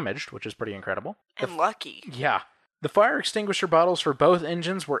undamaged, which is pretty incredible. And lucky. Yeah. The fire extinguisher bottles for both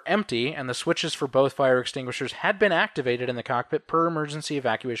engines were empty, and the switches for both fire extinguishers had been activated in the cockpit per emergency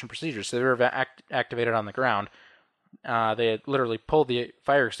evacuation procedures. So they were activated on the ground. They had literally pulled the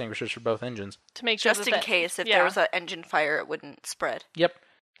fire extinguishers for both engines. To make sure Just in case, if there was an engine fire, it wouldn't spread. Yep.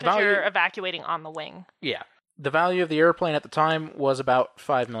 Because you're evacuating on the wing. Yeah. The value of the airplane at the time was about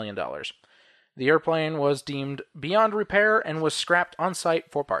 $5 million. The airplane was deemed beyond repair and was scrapped on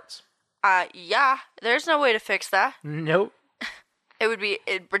site for parts. Yeah, there's no way to fix that. Nope. It would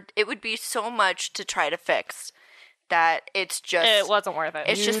be so much to try to fix that it wasn't worth it.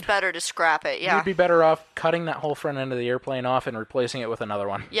 It's just better to scrap it. Yeah. You'd be better off cutting that whole front end of the airplane off and replacing it with another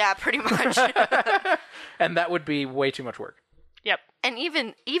one. Yeah, pretty much. And that would be way too much work. Yep. And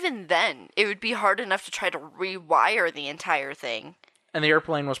even then, it would be hard enough to try to rewire the entire thing. And the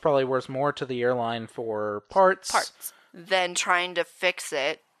airplane was probably worth more to the airline for parts than trying to fix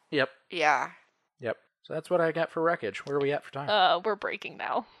it. Yep. Yeah. Yep. So that's what I got for wreckage. Where are we at for time? We're breaking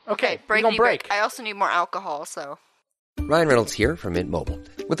now. Okay, break. I also need more alcohol, so. Ryan Reynolds here from Mint Mobile.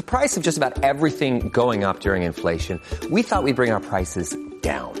 With the price of just about everything going up during inflation, we thought we'd bring our prices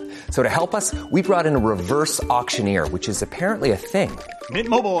down. So to help us, we brought in a reverse auctioneer, which is apparently a thing. Mint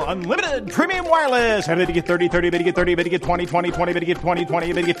Mobile Unlimited Premium Wireless. How to get 30, 30, bit to get 30, bit to get 20, 20, 20, bit to get 20,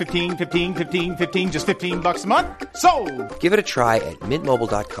 20, bit to get 15, 15, 15, 15, just $15 a month? Sold! Give it a try at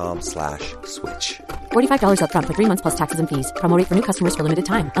mintmobile.com/switch. $45 up front for 3 months plus taxes and fees. Promo rate for new customers for limited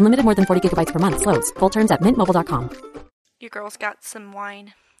time. Unlimited more than 40 gigabytes per month. Slows full terms at mintmobile.com. You girls got some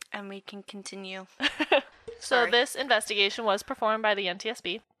wine, and we can continue. So this investigation was performed by the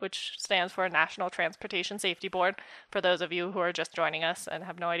NTSB, which stands for National Transportation Safety Board, for those of you who are just joining us and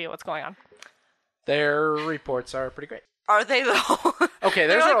have no idea what's going on. Their reports are pretty great. Are they, though? Okay,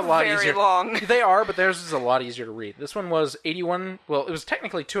 theirs are a lot very easier. long. They are, but theirs is a lot easier to read. This one was 81, well, it was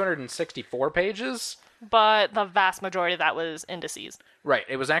technically 264 pages. But the vast majority of that was indices. Right,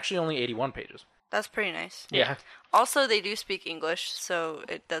 it was actually only 81 pages. That's pretty nice. Yeah. Also, they do speak English, so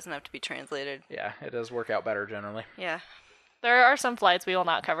it doesn't have to be translated. Yeah, it does work out better generally. Yeah. There are some flights we will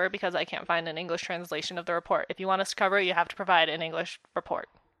not cover because I can't find an English translation of the report. If you want us to cover it, you have to provide an English report,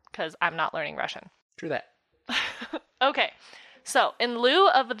 because I'm not learning Russian. True that. Okay, so in lieu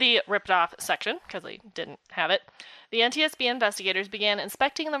of the ripped off section, because we didn't have it, the NTSB investigators began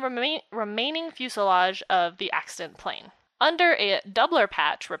inspecting the remaining fuselage of the accident plane. Under a doubler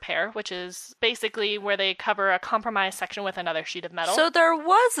patch repair, which is basically where they cover a compromised section with another sheet of metal. So there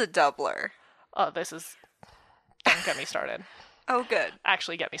was a doubler. Oh, don't get me started. Oh, good.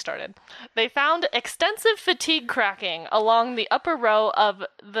 Actually, get me started. They found extensive fatigue cracking along the upper row of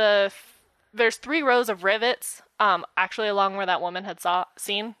there's 3 rows of rivets, actually along where that woman had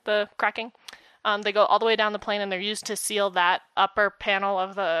seen the cracking. They go all the way down the plane, and they're used to seal that upper panel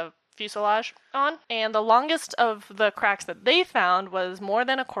of the fuselage on. And the longest of the cracks that they found was more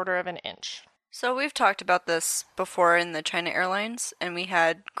than 1/4 of an inch. So we've talked about this before in the China Airlines, and we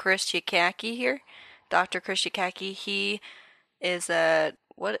had Chris Yukaki here. Dr. Chris Yukaki. He is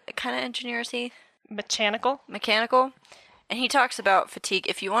what kind of engineer is he? Mechanical. And he talks about fatigue.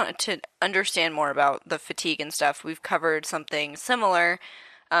 If you want to understand more about the fatigue and stuff, we've covered something similar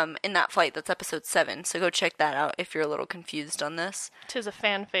in that flight. That's episode 7. So go check that out if you're a little confused on this. 'Tis a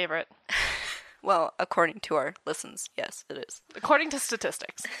fan favorite. Well, according to our listens, yes, it is. According to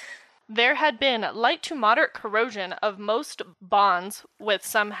statistics. There had been light to moderate corrosion of most bonds, with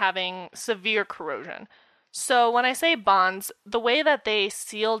some having severe corrosion. So when I say bonds, the way that they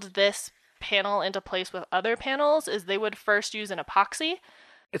sealed this panel into place with other panels is they would first use an epoxy.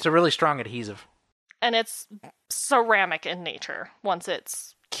 It's a really strong adhesive. And it's ceramic in nature once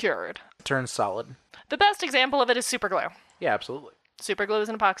it's cured. It turns solid. The best example of it is super glue. Yeah, absolutely. Super glue is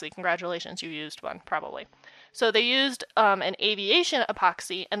an epoxy. Congratulations, you used one, probably. So they used an aviation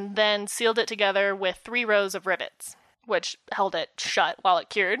epoxy and then sealed it together with 3 rows of rivets, which held it shut while it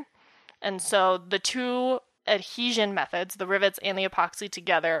cured. And so the 2 adhesion methods, the rivets and the epoxy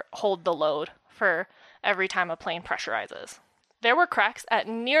together, hold the load for every time a plane pressurizes. There were cracks at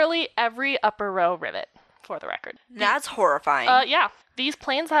nearly every upper row rivet, for the record. That's horrifying. Yeah. These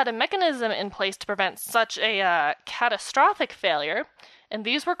planes had a mechanism in place to prevent such a catastrophic failure, and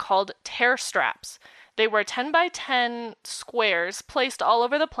these were called tear straps. They were 10 by 10 squares placed all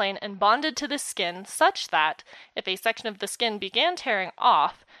over the plane and bonded to the skin such that if a section of the skin began tearing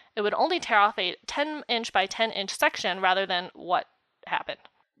off, it would only tear off a 10-inch by 10-inch section rather than what happened.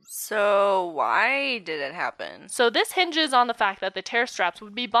 So why did it happen? So this hinges on the fact that the tear straps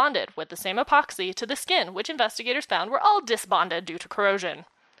would be bonded with the same epoxy to the skin, which investigators found were all disbonded due to corrosion.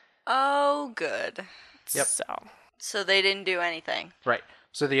 Oh, good. Yep. So they didn't do anything. Right.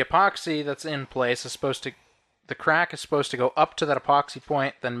 So the epoxy that's in place is supposed to, the crack is supposed to go up to that epoxy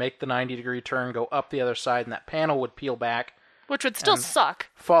point, then make the 90-degree turn, go up the other side, and that panel would peel back. Which would still suck.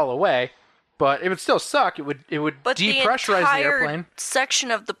 Fall away. But it would still suck. It would But depressurize the airplane.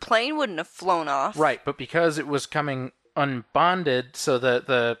 Section of the plane wouldn't have flown off. Right, but because it was coming unbonded, so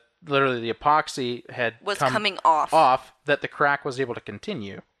the literally the epoxy was coming off, that the crack was able to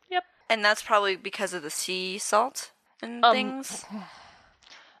continue. Yep. And that's probably because of the sea salt and things.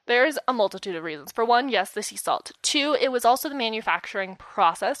 There's a multitude of reasons. For one, yes, the sea salt. Two, it was also the manufacturing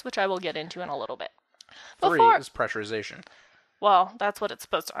process, which I will get into in a little bit. Three is pressurization. Well, that's what it's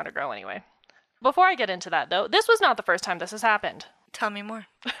supposed to undergo anyway. Before I get into that, though, this was not the first time this has happened. Tell me more.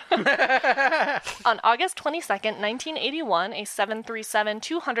 On August 22nd, 1981, a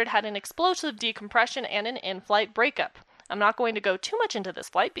 737-200 had an explosive decompression and an in-flight breakup. I'm not going to go too much into this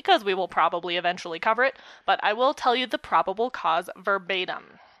flight because we will probably eventually cover it, but I will tell you the probable cause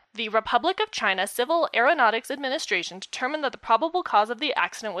verbatim. The Republic of China Civil Aeronautics Administration determined that the probable cause of the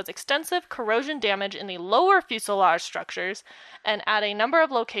accident was extensive corrosion damage in the lower fuselage structures, and at a number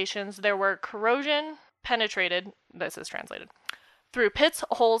of locations there were corrosion penetrated, this is translated, through pits,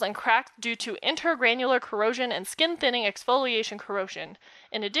 holes, and cracks due to intergranular corrosion and skin-thinning exfoliation corrosion.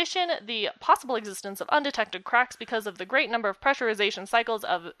 In addition, the possible existence of undetected cracks because of the great number of pressurization cycles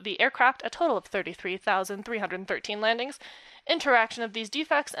of the aircraft, a total of 33,313 landings, interaction of these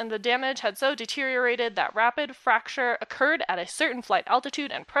defects and the damage had so deteriorated that rapid fracture occurred at a certain flight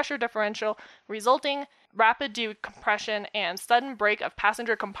altitude and pressure differential, resulting rapid decompression and sudden break of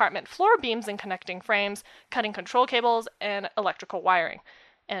passenger compartment floor beams and connecting frames, cutting control cables and electrical wiring,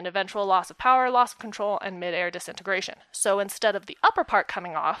 and eventual loss of power, loss of control, and mid-air disintegration. So instead of the upper part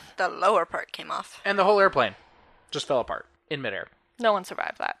coming off, the lower part came off. And the whole airplane just fell apart in midair. No one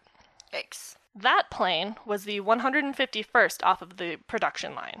survived that. Yikes. That plane was the 151st off of the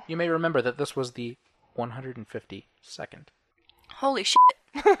production line. You may remember that this was the 152nd. Holy shit.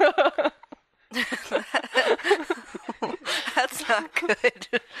 That's not good.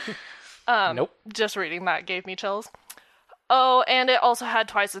 Nope. Just reading that gave me chills. Oh, and it also had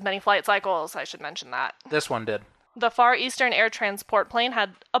twice as many flight cycles, I should mention that. This one did. The Far Eastern Air Transport plane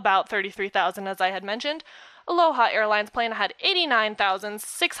had about 33,000, as I had mentioned. Aloha Airlines plane had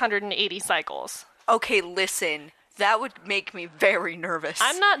 89,680 cycles. Okay, listen. That would make me very nervous.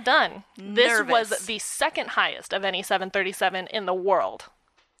 I'm not done. This Nervous. was the second highest of any 737 in the world.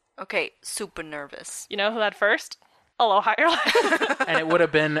 Okay, super nervous. You know who had first? Aloha Airlines. And it would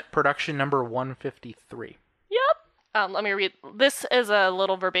have been production number 153. Yep. Let me read. This is a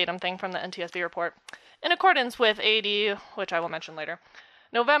little verbatim thing from the NTSB report. In accordance with AD, which I will mention later,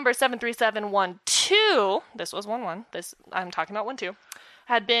 November 737-12, this was 11, this I'm talking about 12,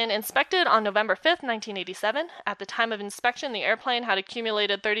 had been inspected on November 5th, 1987. At the time of inspection, the airplane had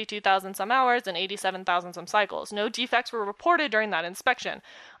accumulated 32,000 some hours and 87,000 some cycles. No defects were reported during that inspection.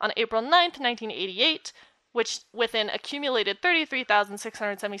 On April 9th, 1988, which with an accumulated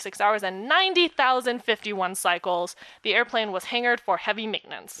 33,676 hours and 90,051 cycles, the airplane was hangared for heavy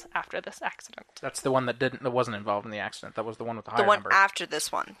maintenance after this accident. That's the one that wasn't involved in the accident. That was the one with the higher The one number. after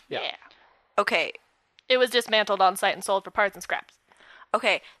this one. Yeah. Okay. It was dismantled on site and sold for parts and scraps.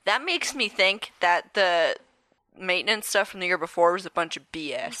 Okay, that makes me think that the maintenance stuff from the year before was a bunch of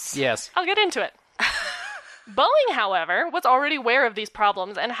BS. Yes. I'll get into it. Boeing, however, was already aware of these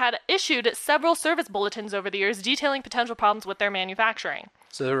problems and had issued several service bulletins over the years detailing potential problems with their manufacturing.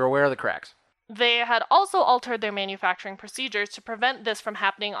 So they were aware of the cracks. They had also altered their manufacturing procedures to prevent this from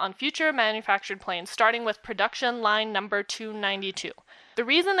happening on future manufactured planes, starting with production line number 292. The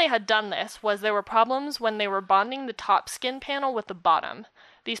reason they had done this was there were problems when they were bonding the top skin panel with the bottom.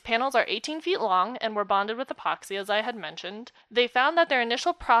 These panels are 18 feet long and were bonded with epoxy, as I had mentioned. They found that their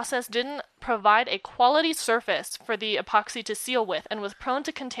initial process didn't provide a quality surface for the epoxy to seal with and was prone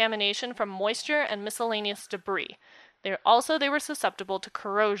to contamination from moisture and miscellaneous debris. They were susceptible to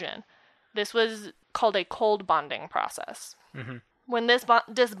corrosion. This was called a cold bonding process. Mm-hmm. When this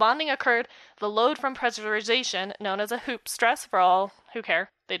disbonding occurred, the load from pressurization, known as a hoop stress for all who care,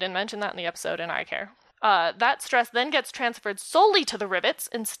 they didn't mention that in the episode and I care, that stress then gets transferred solely to the rivets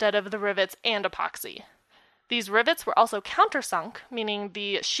instead of the rivets and epoxy. These rivets were also countersunk, meaning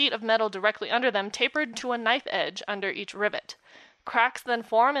the sheet of metal directly under them tapered to a knife edge under each rivet. Cracks then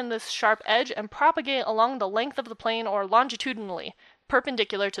form in this sharp edge and propagate along the length of the plane or longitudinally,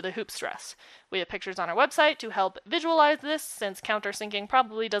 perpendicular to the hoop stress. We have pictures on our website to help visualize this, since countersinking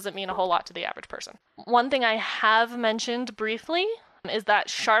probably doesn't mean a whole lot to the average person. One thing I have mentioned briefly is that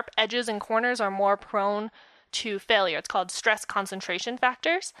sharp edges and corners are more prone to failure. It's called stress concentration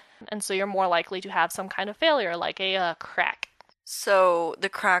factors, and so you're more likely to have some kind of failure, like a crack. So the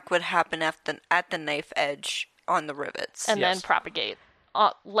crack would happen at the knife edge on the rivets. And Yes. then propagate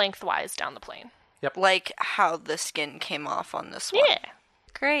lengthwise down the plane. Like how the skin came off on this one. Yeah.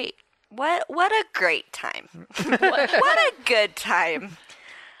 Great. What a great time. what a good time.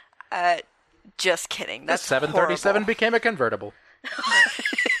 Just kidding. The That's 737 horrible. became a convertible.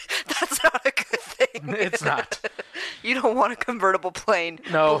 That's not a good thing. It's not. You don't want a convertible plane.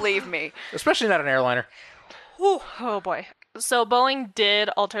 No. Believe me. Especially not an airliner. Oh boy. So Boeing did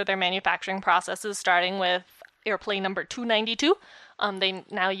alter their manufacturing processes, starting with airplane number 292. They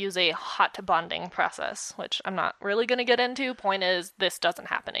now use a hot bonding process, which I'm not really going to get into. Point is, this doesn't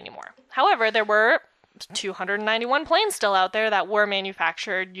happen anymore. However, there were 291 planes still out there that were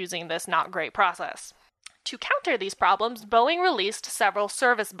manufactured using this not great process. To counter these problems, Boeing released several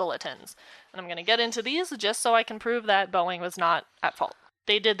service bulletins. And I'm going to get into these just so I can prove that Boeing was not at fault.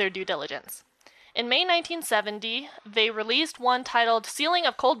 They did their due diligence. In May 1970, they released one titled Sealing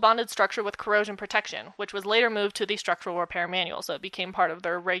of Cold Bonded Structure with Corrosion Protection, which was later moved to the Structural Repair Manual, so it became part of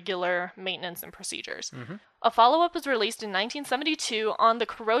their regular maintenance and procedures. A follow-up was released in 1972 on the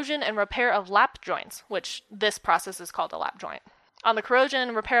corrosion and repair of lap joints, which this process is called a lap joint. On the corrosion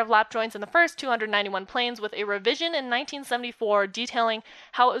and repair of lap joints in the first 291 planes, with a revision in 1974 detailing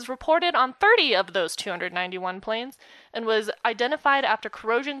how it was reported on 30 of those 291 planes, and was identified after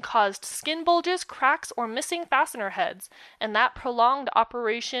corrosion caused skin bulges, cracks, or missing fastener heads, and that prolonged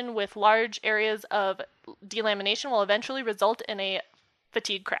operation with large areas of delamination will eventually result in a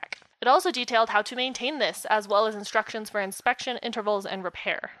fatigue crack. It also detailed how to maintain this, as well as instructions for inspection, intervals, and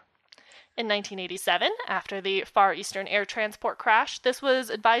repair. In 1987, after the Far Eastern air transport crash, this was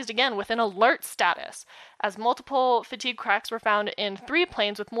advised again with an alert status, as multiple fatigue cracks were found in 3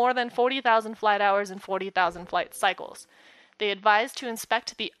 planes with more than 40,000 flight hours and 40,000 flight cycles. They advised to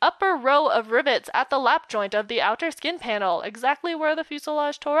inspect the upper row of rivets at the lap joint of the outer skin panel, exactly where the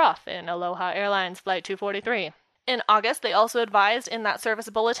fuselage tore off in Aloha Airlines Flight 243. In August, they also advised in that service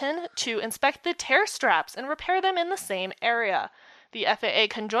bulletin to inspect the tear straps and repair them in the same area. The FAA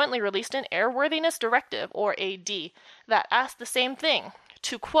conjointly released an Airworthiness Directive, or AD, that asked the same thing,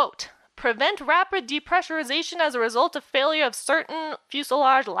 to, quote, prevent rapid depressurization as a result of failure of certain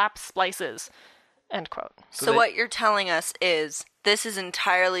fuselage lap splices, end quote. So what you're telling us is this is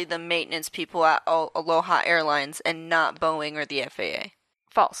entirely the maintenance people at Aloha Airlines and not Boeing or the FAA.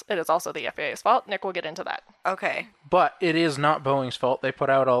 False. It is also the FAA's fault. Nick will get into that. Okay. But it is not Boeing's fault. They put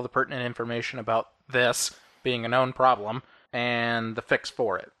out all the pertinent information about this being a known problem and the fix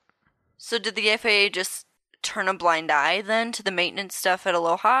for it. So did the FAA just turn a blind eye then to the maintenance stuff at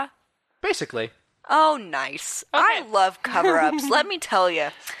Aloha? Basically. Oh, nice. Okay. I love cover-ups, let me tell you.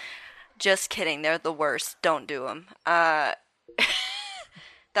 Just kidding, they're the worst. Don't do them.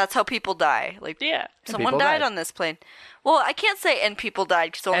 That's how people die. Like, Yeah. someone people died died. on this plane. Well, I can't say and people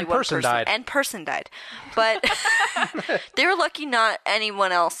died because only And one person died. And person died. But they were lucky not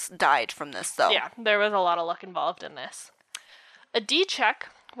anyone else died from this, though. Yeah, there was a lot of luck involved in this. A D check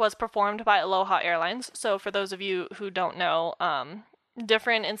was performed by Aloha Airlines. So for those of you who don't know,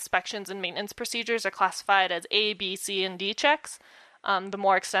 different inspections and maintenance procedures are classified as A, B, C, and D checks. The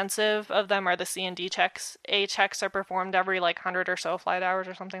more extensive of them are the C and D checks. A checks are performed every 100 or so flight hours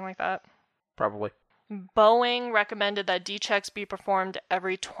or something like that. Probably. Boeing recommended that D checks be performed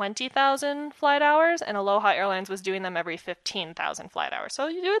every 20,000 flight hours, and Aloha Airlines was doing them every 15,000 flight hours. So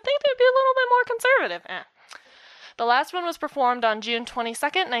you would think they'd be a little bit more conservative. The last one was performed on June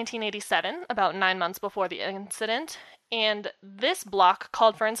 22nd, 1987, about 9 months before the incident, and this block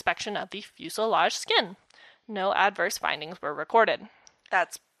called for inspection of the fuselage skin. No adverse findings were recorded.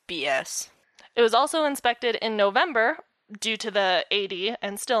 That's BS. It was also inspected in November due to the AD,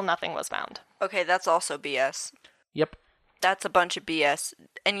 and still nothing was found. Okay, that's also BS. Yep. That's a bunch of BS.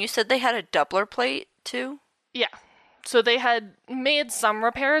 And you said they had a Doppler plate, too? Yeah. So they had made some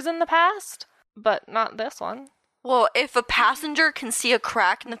repairs in the past, but not this one. Well, if a passenger can see a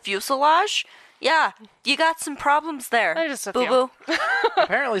crack in the fuselage, yeah, you got some problems there. Just a few. Boo-boo.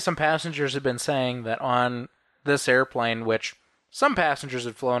 Apparently some passengers have been saying that on this airplane, which some passengers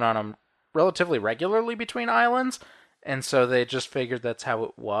had flown on them relatively regularly between islands, And so they just figured that's how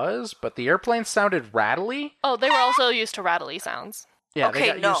it was. But the airplane sounded rattly. Oh, they were also used to rattly sounds. Yeah, Okay, they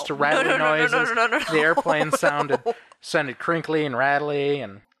got no. used to rattly No. noises. No. The airplane sounded crinkly and rattly,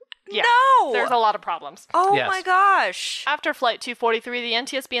 and Yeah. No! There's a lot of problems. Oh Yes. my gosh. After Flight 243, the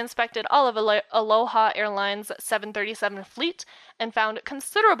NTSB inspected all of Aloha Airlines' 737 fleet and found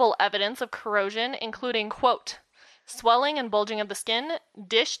considerable evidence of corrosion, including, quote, swelling and bulging of the skin,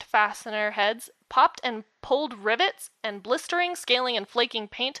 dished fastener heads, popped and pulled rivets, and blistering, scaling, and flaking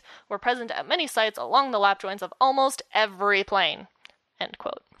paint were present at many sites along the lap joints of almost every plane, end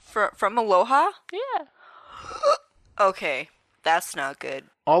quote. From Aloha? Yeah. Okay, that's not good.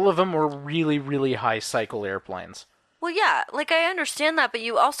 all of them were really, really high cycle airplanes. Well, yeah, like I understand that, but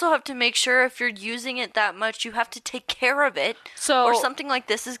you also have to make sure if you're using it that much, you have to take care of it, So- or something like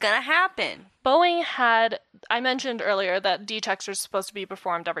this is gonna happen. Boeing had, I mentioned earlier that D-checks are supposed to be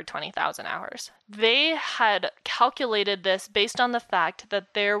performed every 20,000 hours. They had calculated this based on the fact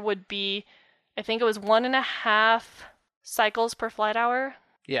that there would be, I think it was 1.5 cycles per flight hour.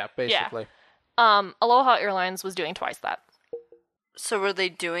 Yeah, basically. Aloha Airlines was doing twice that. So were they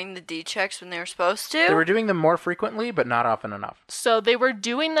doing the D checks when they were supposed to? They were doing them more frequently, but not often enough. So they were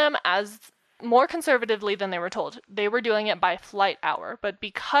doing them as more conservatively than they were told. They were doing it by flight hour, but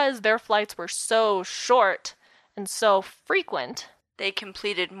because their flights were so short and so frequent, They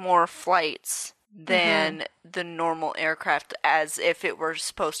completed more flights than the normal aircraft, as if it were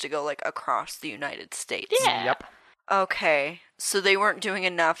supposed to go like across the United States. yeah. Yep. Okay, so they weren't doing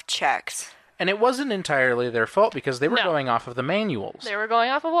enough checks. And it wasn't entirely their fault because they were No. going off of the manuals. They were going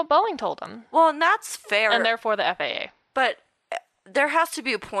off of what Boeing told them, Well, and that's fair. and therefore the FAA. But there has to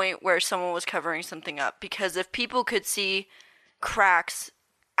be a point where someone was covering something up, because if people could see cracks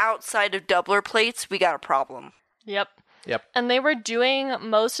outside of doubler plates, we got a problem. Yep. Yep. And they were doing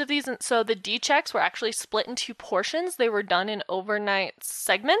most of these, so the D checks were actually split into portions. They were done in overnight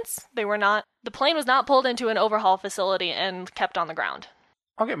segments. They were not, the plane was not pulled into an overhaul facility and kept on the ground.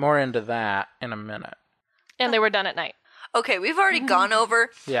 I'll get more into that in a minute. And they were done at night. Okay, we've already gone over.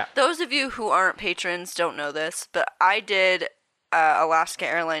 Yeah. Those of you who aren't patrons don't know this, but I did Alaska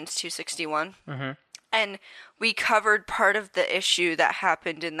Airlines 261. Mhm. And we covered part of the issue that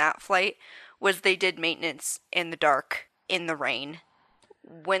happened in that flight was they did maintenance in the dark, in the rain,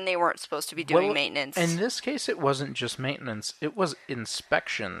 when they weren't supposed to be doing Well, maintenance. In this case, it wasn't just maintenance; it was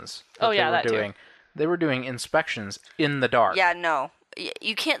inspections. That Oh, yeah, they were that too. doing. They were doing inspections in the dark. Yeah, no.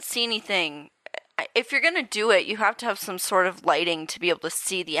 You can't see anything. If you're going to do it, you have to have some sort of lighting to be able to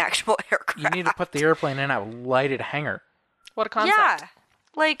see the actual aircraft. You need to put the airplane in a lighted hangar. What a concept. Yeah.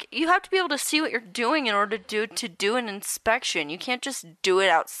 Like, you have to be able to see what you're doing in order to do an inspection. You can't just do it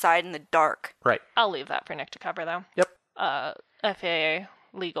outside in the dark. Right. I'll leave that for Nick to cover, though. Yep. FAA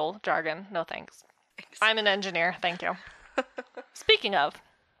legal jargon, no thanks. I'm an engineer, thank you. Speaking of,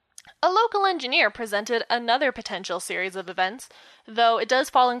 a local engineer presented another potential series of events, though it does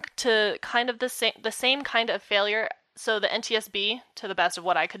fall into kind of the same kind of failure. So the NTSB, to the best of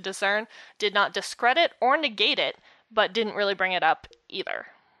what I could discern, did not discredit or negate it, but didn't really bring it up either.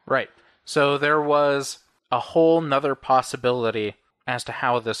 Right. So there was a whole nother possibility as to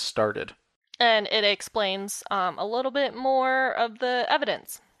how this started. And it explains a little bit more of the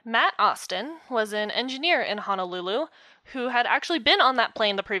evidence. Matt Austin was an engineer in Honolulu who had actually been on that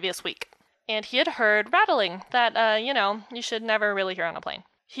plane the previous week. And he had heard rattling that, you should never really hear on a plane.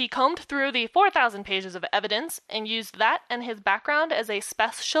 He combed through the 4,000 pages of evidence and used that and his background as a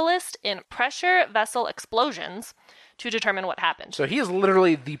specialist in pressure vessel explosions to determine what happened. So he is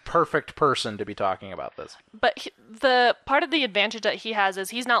literally the perfect person to be talking about this. But the part of the advantage that he has is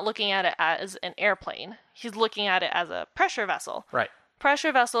he's not looking at it as an airplane. He's looking at it as a pressure vessel. Right.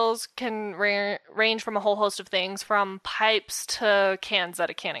 Pressure vessels can range from a whole host of things, from pipes to cans at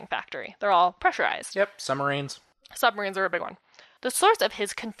a canning factory. They're all pressurized. Yep. Submarines. Submarines are a big one. The source of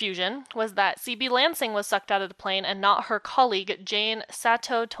his confusion was that CB Lansing was sucked out of the plane and not her colleague, Jane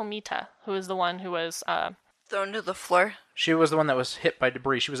Sato Tomita, who is the one who was... Thrown to the floor. She was the one that was hit by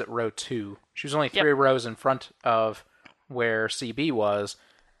debris. She was at row 2. She was only 3 Yep. rows in front of where CB was,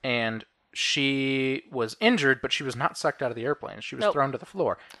 and she was injured, but she was not sucked out of the airplane. She was Nope. thrown to the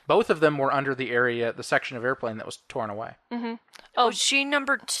floor. Both of them were under the area, the section of airplane that was torn away. Oh. Was she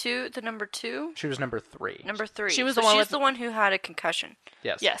number two? The number two? She was number 3. Number 3. She was So the one she's with- the one who had a concussion.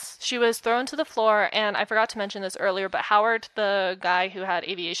 Yes. Yes, she was thrown to the floor, and I forgot to mention this earlier, but Howard, the guy who had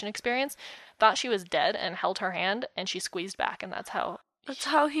aviation experience, thought she was dead and held her hand, and she squeezed back, and that's how... That's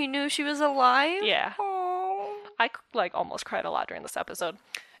how he knew she was alive? Yeah. Oh. I, almost cried a lot during this episode.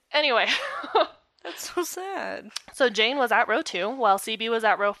 Anyway, That's so sad. So Jane was at row 2, while CB was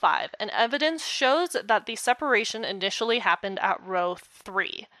at row 5, and evidence shows that the separation initially happened at row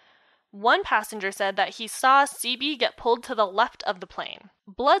 3. One passenger said that he saw CB get pulled to the left of the plane.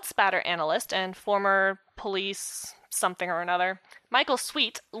 Blood spatter analyst and former police something or another, Michael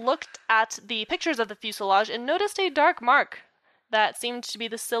Sweet, looked at the pictures of the fuselage and noticed a dark mark that seemed to be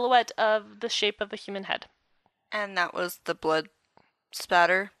the silhouette of the shape of a human head. And that was the blood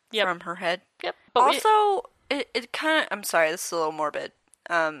spatter Yep. from her head. Yep. Also, it kind of, I'm sorry, this is a little morbid,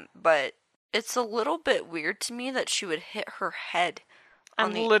 but it's a little bit weird to me that she would hit her head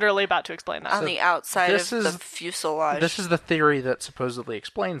I'm literally about to explain that. on the outside this of is- the fuselage. This is the theory that supposedly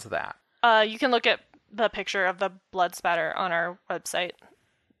explains that. You can look at the picture of the blood spatter on our website.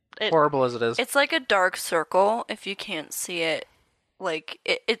 Horrible as it is. It's like a dark circle if you can't see it. Like,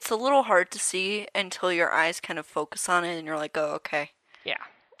 it's a little hard to see until your eyes kind of focus on it and you're like, oh, okay. Yeah,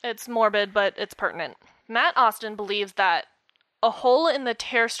 it's morbid, but it's pertinent. Matt Austin believes that a hole in the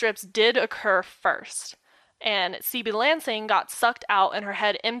tear strips did occur first, and CB Lansing got sucked out and her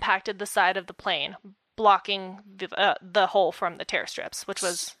head impacted the side of the plane, blocking the hole from the tear strips, which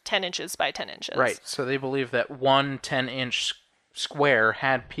was 10 inches by 10 inches. Right, so they believe that one 10-inch square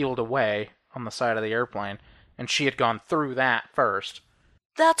had peeled away on the side of the airplane, and she had gone through that first.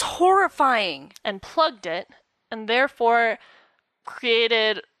 That's horrifying. And plugged it, and therefore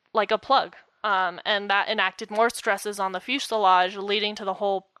created like a plug. And that enacted more stresses on the fuselage, leading to the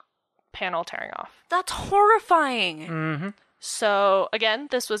whole panel tearing off. That's horrifying. Mm-hmm. So, again,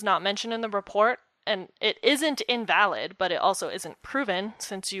 this was not mentioned in the report, and it isn't invalid, but it also isn't proven,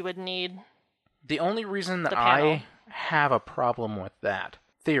 since you would need... The only reason that The panel. I have a problem with that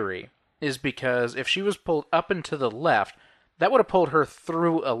theory is because if she was pulled up and to the left, that would have pulled her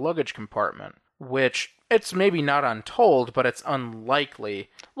through a luggage compartment, which it's maybe not untold, but it's unlikely.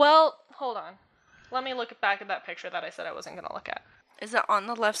 Well, hold on. Let me look back at that picture that I said I wasn't going to look at. Is it on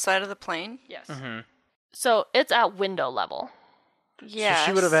the left side of the plane? Yes. Mm-hmm. So, it's at window level. Yes. So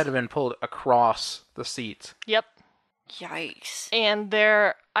she would have had to have been pulled across the seats. Yep. Yikes. And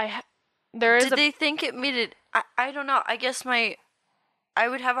there is Did a... they think it made it... I don't know. I guess I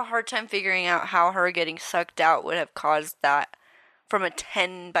would have a hard time figuring out how her getting sucked out would have caused that from a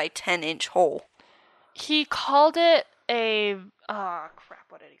 10 by 10 inch hole. He called it a... crap,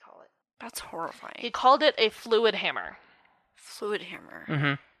 what did he call it? That's horrifying. He called it a fluid hammer. Fluid hammer.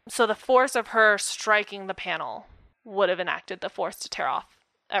 Mm-hmm. So the force of her striking the panel would have enacted the force to tear off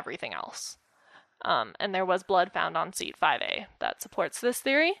everything else. And there was blood found on seat 5A that supports this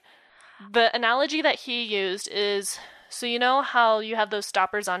theory. The analogy that he used is, so you know how you have those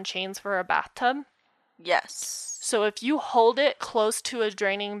stoppers on chains for a bathtub? Yes. So if you hold it close to a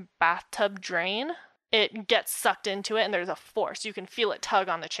draining bathtub drain, it gets sucked into it and there's a force. You can feel it tug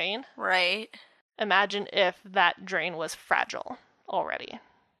on the chain. Right. Imagine if that drain was fragile already.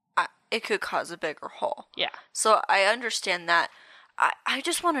 It could cause a bigger hole. Yeah. So I understand that. I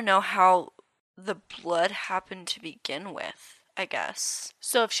just want to know how the blood happened to begin with, I guess.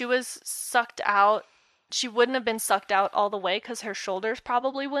 So if she was sucked out, she wouldn't have been sucked out all the way because her shoulders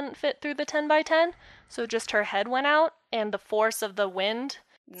probably wouldn't fit through the 10 by 10. So just her head went out and the force of the wind,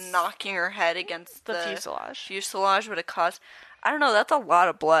 Knocking her head against the the fuselage. would have caused... I don't know, that's a lot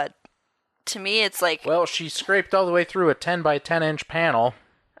of blood. To me, it's like... Well, she scraped all the way through a 10 by 10 inch panel.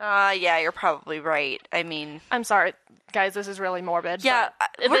 yeah, you're probably right. I mean... I'm sorry, guys, this is really morbid. Yeah,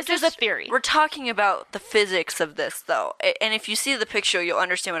 but this is a theory. We're talking about the physics of this, though, and if you see the picture, you'll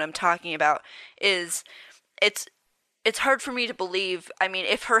understand what I'm talking about. It's hard for me to believe. I mean,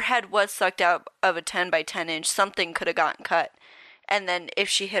 if her head was sucked out of a 10 by 10 inch, something could have gotten cut, and then if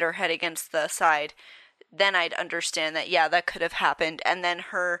she hit her head against the side, then I'd understand that. Yeah, that could have happened, and then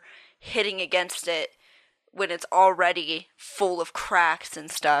her hitting against it when it's already full of cracks and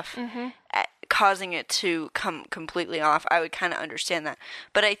stuff, causing it to come completely off, I would kind of understand that.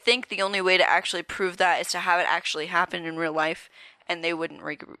 But I think the only way to actually prove that is to have it actually happen in real life, and they wouldn't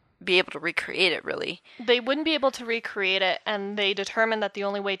be able to recreate it, really. They wouldn't be able to recreate it, and they determined that the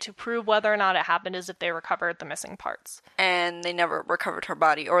only way to prove whether or not it happened is if they recovered the missing parts. And they never recovered her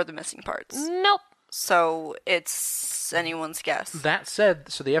body or the missing parts. Nope. So it's anyone's guess. That said,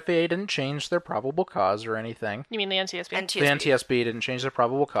 so the FAA didn't change their probable cause or anything. You mean the NTSB? NTSB. The NTSB didn't change their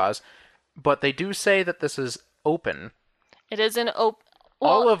probable cause, but they do say that this is open. It is an open...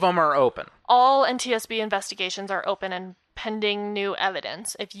 All of them are open. All NTSB investigations are open and pending new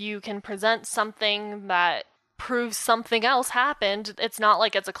evidence. If you can present something that proves something else happened, it's not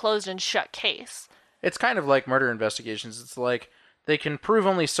like it's a closed and shut case. It's kind of like murder investigations. It's like they can prove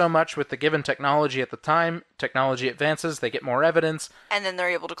only so much with the given technology at the time. Technology advances, they get more evidence, And then they're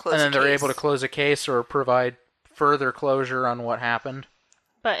able to close and then a they're case. able to close a case or provide further closure on what happened.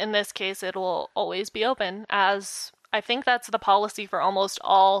 But in this case, it will always be open, as I think that's the policy for almost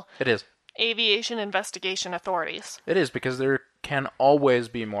all It is. aviation investigation authorities. It is, because there can always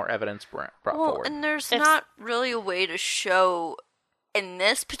be more evidence brought Well, forward. and there's It's- not really a way to show in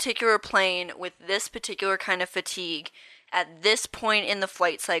this particular plane with this particular kind of fatigue at this point in the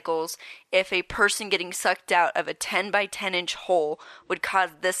flight cycles if a person getting sucked out of a 10 by 10 inch hole would cause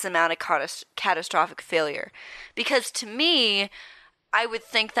this amount of catastrophic failure. Because to me, I would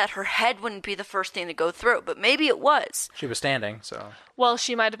think that her head wouldn't be the first thing to go through, but maybe it was. She was standing, so... Well,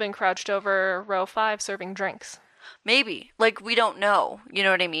 she might have been crouched over row 5 serving drinks. Maybe. Like, we don't know. You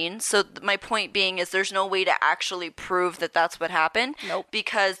know what I mean? So my point being is there's no way to actually prove that that's what happened. Nope.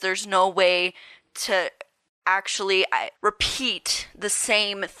 Because there's no way to actually repeat the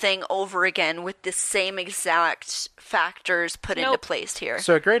same thing over again with the same exact factors put into Nope. place here.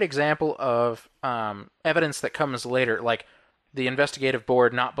 So a great example of evidence that comes later, like the investigative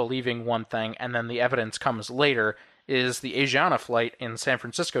board not believing one thing and then the evidence comes later, is the Asiana flight in San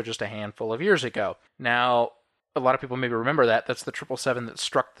Francisco just a handful of years ago. Now, a lot of people maybe remember that. That's the 777 that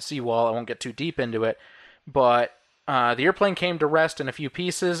struck the seawall. I won't get too deep into it. But the airplane came to rest in a few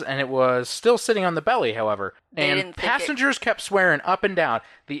pieces, and it was still sitting on the belly, however. They And didn't think it- passengers kept swearing up and down.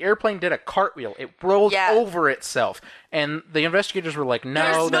 The airplane did a cartwheel. It rolled Yeah. over itself. And the investigators were like, no,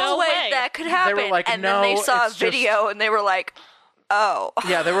 There's that's no way way. that could happen. They were like, and "No, then they saw a it's just- video and they were like, oh.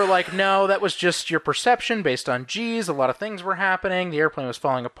 Yeah, they were like, no, that was just your perception based on G's. A lot of things were happening. The airplane was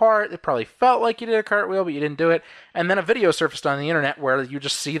falling apart. It probably felt like you did a cartwheel, but you didn't do it. And then a video surfaced on the internet where you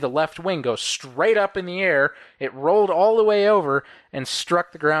just see the left wing go straight up in the air. It rolled all the way over and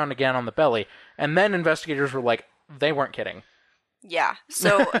struck the ground again on the belly. And then investigators were like, they weren't kidding. Yeah.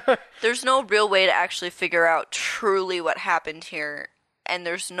 So there's no real way to actually figure out truly what happened here. And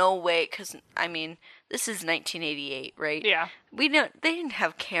there's no way, because, I mean, this is 1988, right? Yeah. They didn't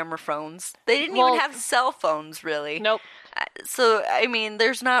have camera phones. They didn't Well- even have cell phones, really. Nope. So, I mean,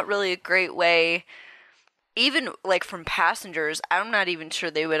 there's not really a great way, even, like, from passengers, I'm not even sure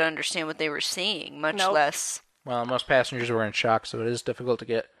they would understand what they were seeing, much Nope. less. Well, most passengers were in shock, so it is difficult to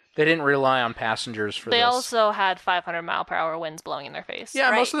get. They didn't rely on passengers for They this. also had 500-mile-per-hour winds blowing in their face. Yeah,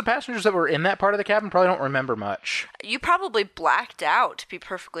 Right. most of the passengers that were in that part of the cabin probably don't remember much. You probably blacked out, to be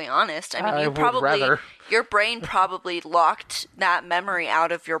perfectly honest. I mean, I you would probably, rather. your brain probably locked that memory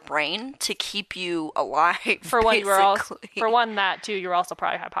out of your brain to keep you alive. For one, you were also, basically. for one, that too, you were also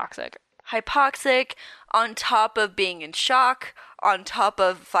probably hypoxic. Hypoxic, on top of being in shock, on top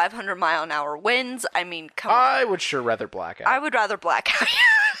of 500-mile-an-hour winds. I mean, come on. I would sure rather black out. I would rather black out.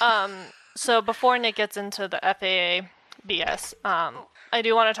 So before Nick gets into the FAA BS, I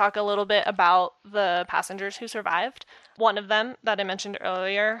do want to talk a little bit about the passengers who survived. One of them that I mentioned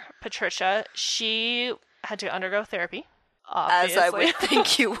earlier, Patricia, she had to undergo therapy. As I would Obviously.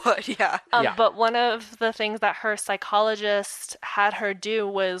 think you would, yeah. Yeah. But one of the things that her psychologist had her do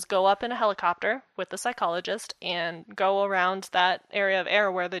was go up in a helicopter with the psychologist and go around that area of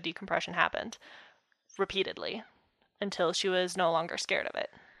air where the decompression happened repeatedly until she was no longer scared of it.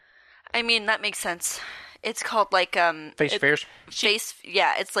 I mean, that makes sense. It's called like Face fears.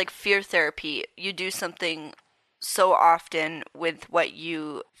 it's like fear therapy. You do something so often with what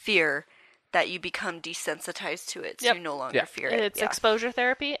you fear that you become desensitized to it, so Yep. you no longer Yeah. fear it. It's Yeah. exposure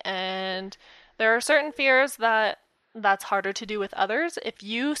therapy, and there are certain fears that's harder to do with others. If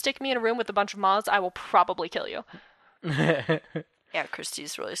you stick me in a room with a bunch of moths, I will probably kill you. Yeah,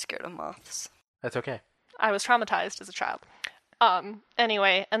 Christy's really scared of moths. That's okay. I was traumatized as a child.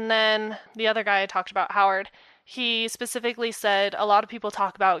 Anyway, and then the other guy I talked about, Howard, he specifically said a lot of people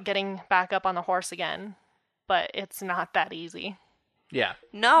talk about getting back up on the horse again, but it's not that easy. Yeah.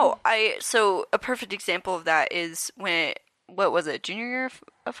 No, so a perfect example of that is what was it, junior year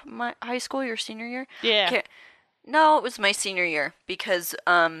of my high school, your senior year? Yeah. Okay. No, it was my senior year because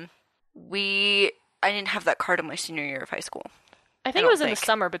I didn't have that card in my senior year of high school. I think it don't was in the think.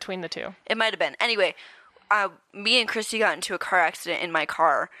 summer between the two. It might have been. Anyway, me and Christy got into a car accident in my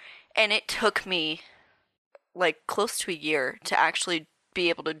car, and it took me like close to a year to actually be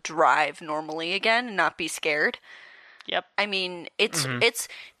able to drive normally again and not be scared. Yep. I mean, it's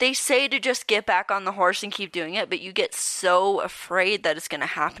they say to just get back on the horse and keep doing it, but you get so afraid that it's going to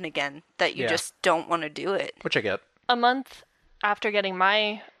happen again that you Yeah. just don't want to do it. Which I get. A month after getting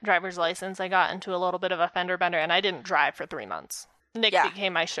my driver's license, I got into a little bit of a fender bender, and I didn't drive for 3 months. Nick Yeah.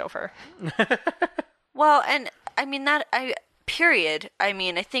 became my chauffeur. Well, and I mean period. I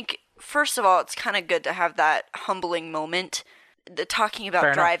mean, I think first of all, it's kind of good to have that humbling moment talking about Fair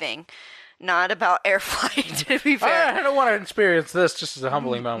enough. driving, not about air flight, to be fair. I don't want to experience this just as a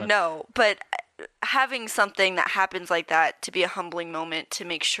humbling moment. No, but having something that happens like that to be a humbling moment to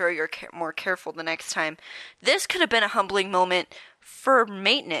make sure you're more careful the next time. This could have been a humbling moment for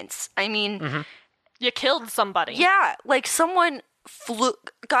maintenance. I mean, You killed somebody. yeah, like someone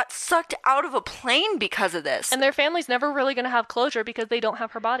got sucked out of a plane because of this. And their family's never really going to have closure because they don't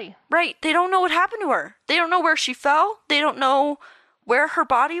have her body. Right, they don't know what happened to her. They don't know where she fell. They don't know where her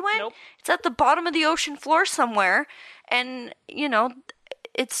body went. Nope. It's at the bottom of the ocean floor somewhere, and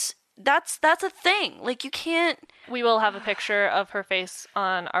that's a thing. Like, you can't. We will have a picture of her face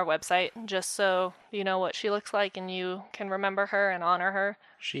on our website just so you know what she looks like and you can remember her and honor her.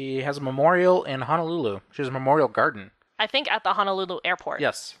 She has a memorial in Honolulu. She has a memorial garden. I think at the Honolulu airport.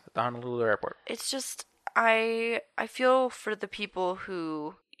 Yes, at the Honolulu airport. It's just I feel for the people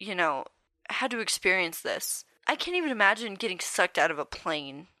who had to experience this. I can't even imagine getting sucked out of a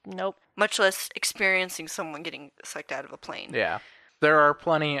plane, Nope. much less experiencing someone getting sucked out of a plane. Yeah. There are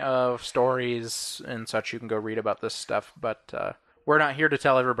plenty of stories and such you can go read about this stuff, but we're not here to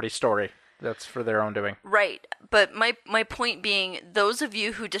tell everybody's story. That's for their own doing. Right, but my point being, those of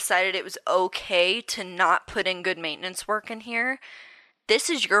you who decided it was okay to not put in good maintenance work in here, this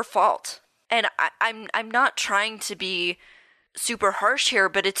is your fault. And I'm not trying to be super harsh here,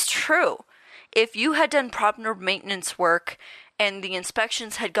 but it's true. If you had done proper maintenance work and the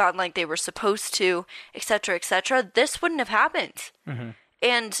inspections had gone like they were supposed to, etc., this wouldn't have happened.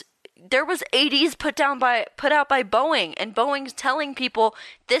 And there was ADs put out by Boeing, and Boeing's telling people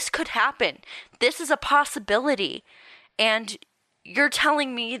this could happen. This is a possibility. And you're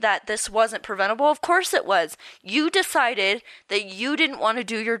telling me that this wasn't preventable? Of course it was. You decided that you didn't want to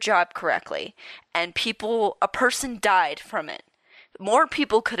do your job correctly, and a person died from it. More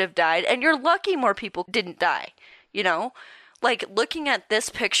people could have died, and you're lucky more people didn't die, Like, looking at this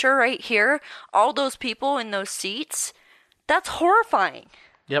picture right here, all those people in those seats, that's horrifying.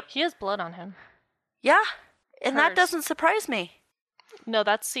 Yep. He has blood on him. Yeah, and that Hers. doesn't surprise me. No,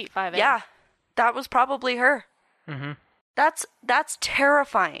 that's seat 5A. Yeah, that was probably her. Mm-hmm. That's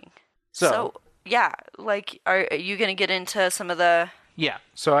terrifying. So yeah, like, are you going to get into some of the... Yeah.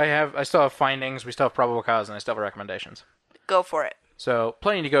 So I still have findings, we still have probable cause, and I still have recommendations. Go for it. So,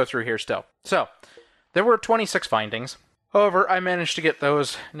 plenty to go through here still. So, there were 26 findings. However, I managed to get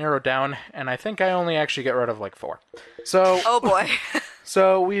those narrowed down, and I think I only actually get rid of like 4. So, Oh boy.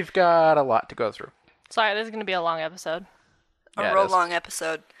 so we've got a lot to go through. Sorry, this is going to be a long episode. Yeah, A it real is. long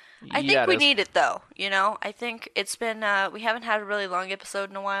episode. I think Yeah, it we is. need it, though. I think it's been... we haven't had a really long episode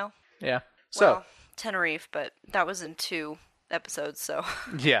in a while. Yeah. So, Well, Tenerife, but that was in 2 episodes, so...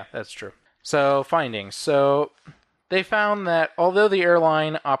 yeah, that's true. So, findings. So, they found that although the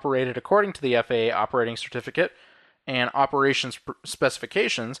airline operated according to the FAA operating certificate and operations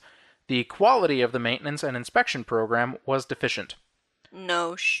specifications, the quality of the maintenance and inspection program was deficient.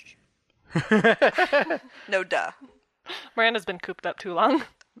 No No duh. Miranda's been cooped up too long.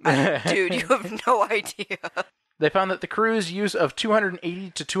 Dude, you have no idea. They found that the crew's use of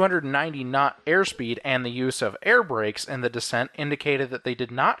 280 to 290 knot airspeed and the use of air brakes in the descent indicated that they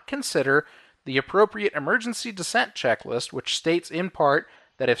did not consider the appropriate emergency descent checklist, which states in part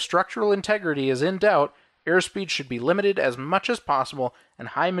that if structural integrity is in doubt, airspeed should be limited as much as possible and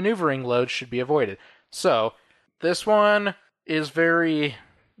high maneuvering loads should be avoided. So, this one is very...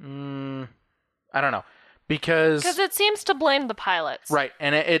 I don't know. Because it seems to blame the pilots. right,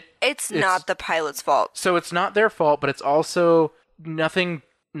 and It's not the pilot's fault. so it's not their fault, but it's also nothing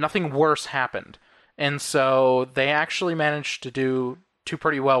worse happened. And so they actually managed to do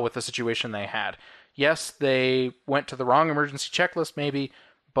pretty well with the situation they had. Yes, they went to the wrong emergency checklist maybe,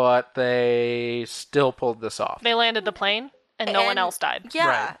 but they still pulled this off. They landed the plane and no one else died.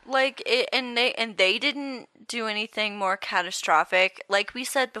 Yeah, like it, and they didn't do anything more catastrophic. Like we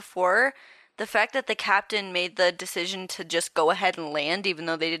said before, the fact that the captain made the decision to just go ahead and land, even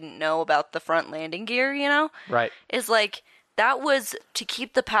though they didn't know about the front landing gear, Right. is like that was to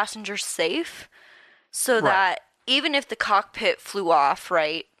keep the passengers safe, so that even if the cockpit flew off,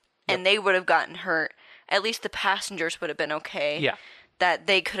 right, and they would have gotten hurt, at least the passengers would have been okay. Yeah. That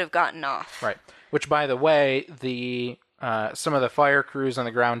they could have gotten off. Right. Which, by the way, the some of the fire crews on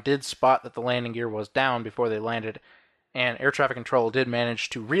the ground did spot that the landing gear was down before they landed, and air traffic control did manage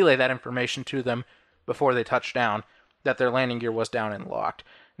to relay that information to them before they touched down, that their landing gear was down and locked.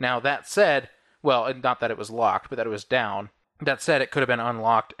 Now, that said, well, not that it was locked, but that it was down. That said, it could have been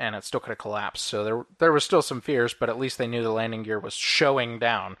unlocked, and it still could have collapsed. So there was still some fears, but at least they knew the landing gear was showing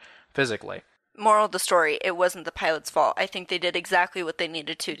down physically. Moral of the story, it wasn't the pilot's fault. I think they did exactly what they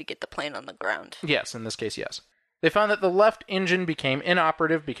needed to get the plane on the ground. Yes, in this case, yes. They found that the left engine became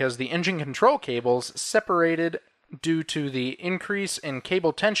inoperative because the engine control cables separated due to the increase in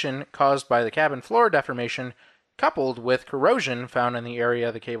cable tension caused by the cabin floor deformation, coupled with corrosion found in the area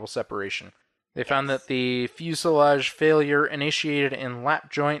of the cable separation. They found that the fuselage failure initiated in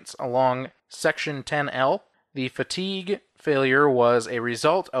lap joints along section 10L. The fatigue failure was a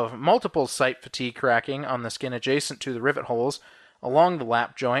result of multiple site fatigue cracking on the skin adjacent to the rivet holes along the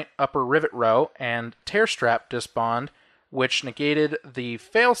lap joint, upper rivet row, and tear strap disbond, which negated the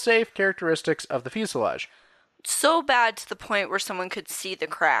fail-safe characteristics of the fuselage. So bad to the point where someone could see the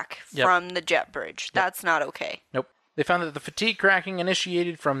crack from the jet bridge. That's not okay. Nope. They found that the fatigue cracking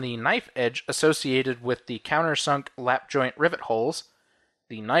initiated from the knife edge associated with the countersunk lap joint rivet holes.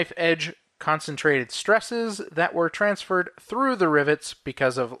 The knife edge concentrated stresses that were transferred through the rivets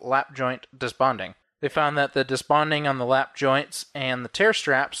because of lap joint disbonding. They found that the disbonding on the lap joints and the tear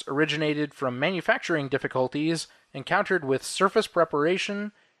straps originated from manufacturing difficulties encountered with surface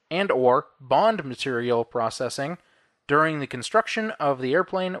preparation and/or bond material processing during the construction of the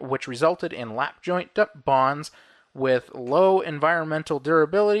airplane, which resulted in lap joint bonds with low environmental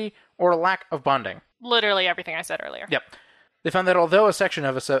durability or lack of bonding. Literally everything I said earlier. Yep. They found that although a section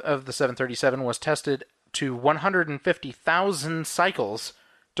of the 737 was tested to 150,000 cycles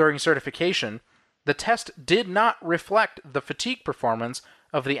during certification, the test did not reflect the fatigue performance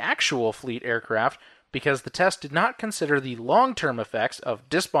of the actual fleet aircraft because the test did not consider the long-term effects of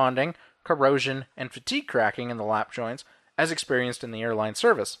disbonding, corrosion, and fatigue cracking in the lap joints as experienced in the airline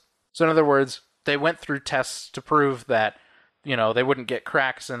service. So in other words, they went through tests to prove that, they wouldn't get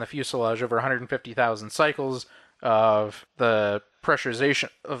cracks in the fuselage over 150,000 cycles of the pressurization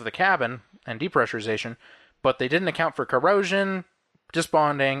of the cabin and depressurization, but they didn't account for corrosion,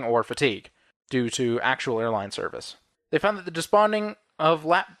 disbonding, or fatigue due to actual airline service. They found that the disbonding of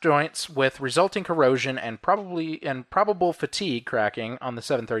lap joints with resulting corrosion and probable fatigue cracking on the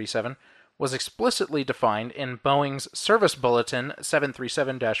 737 was explicitly defined in Boeing's Service Bulletin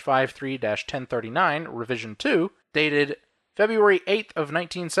 737-53-1039, Revision 2, dated February 8th of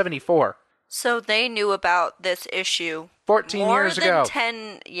 1974. So they knew about this issue 14 years ago.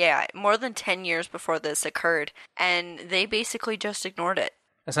 More than 10 years before this occurred, and they basically just ignored it.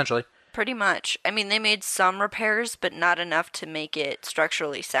 Essentially. Pretty much. I mean, they made some repairs, but not enough to make it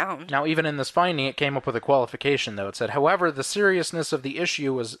structurally sound. Now, even in this finding, it came up with a qualification, though. It said, however, the seriousness of the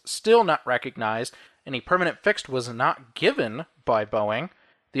issue was still not recognized, and a permanent fix was not given by Boeing.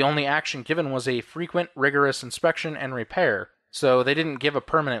 The only action given was a frequent, rigorous inspection and repair. So they didn't give a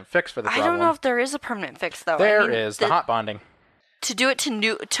permanent fix for the problem. I don't know if there is a permanent fix, though. There is, the hot bonding. To do it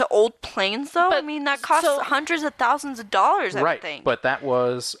to old planes, though? But, that costs hundreds of thousands of dollars, I right, think. But that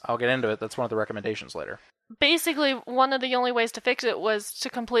was, I'll get into it, that's one of the recommendations later. Basically, one of the only ways to fix it was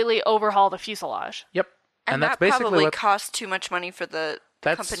to completely overhaul the fuselage. Yep. And that's that basically probably cost too much money for the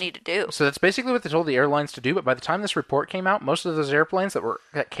company to do. So that's basically what they told the airlines to do, but by the time this report came out, most of those airplanes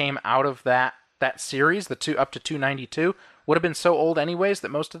that came out of that series, the up to 292, would have been so old anyways that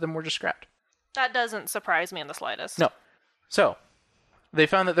most of them were just scrapped. That doesn't surprise me in the slightest. No. So, they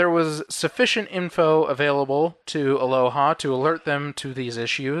found that there was sufficient info available to Aloha to alert them to these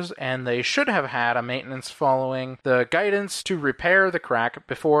issues, and they should have had a maintenance following the guidance to repair the crack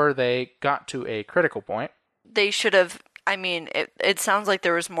before they got to a critical point. They should have, it sounds like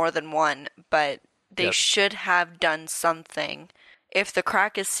there was more than one, but they should have done something. If the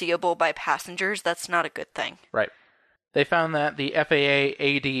crack is seeable by passengers, that's not a good thing. Right. They found that the FAA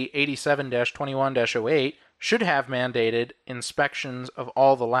AD 87-21-08 should have mandated inspections of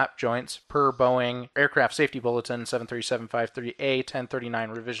all the lap joints per Boeing Aircraft Safety Bulletin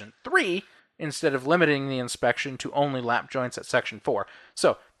 73753A-1039 Revision 3, instead of limiting the inspection to only lap joints at Section 4.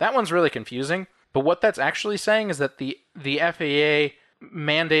 So, that one's really confusing, but what that's actually saying is that the FAA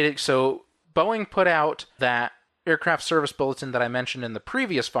mandated, so Boeing put out that Aircraft Service Bulletin that I mentioned in the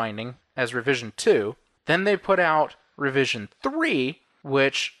previous finding as Revision 2, then they put out Revision 3,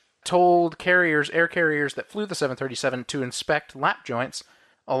 which told air carriers that flew the 737 to inspect lap joints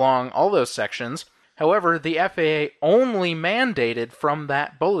along all those sections. However, the FAA only mandated from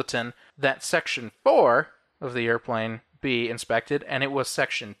that bulletin that Section 4 of the airplane be inspected, and it was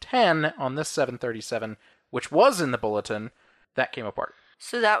Section 10 on this 737, which was in the bulletin, that came apart.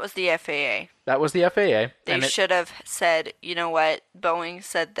 So that was the FAA. That was the FAA. They should have said, you know what, Boeing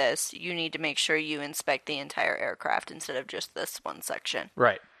said this, you need to make sure you inspect the entire aircraft instead of just this one section.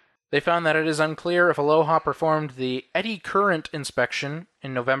 Right. They found that it is unclear if Aloha performed the eddy current inspection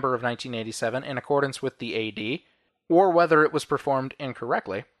in November of 1987 in accordance with the AD, or whether it was performed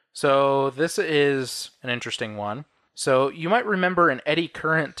incorrectly. So this is an interesting one. So you might remember an eddy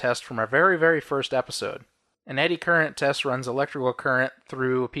current test from our very, very first episode. An eddy current test runs electrical current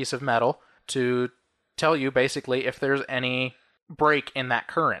through a piece of metal to tell you basically if there's any break in that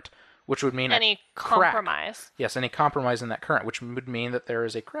current, which would mean any crack. compromise. Yes, any compromise in that current, which would mean that there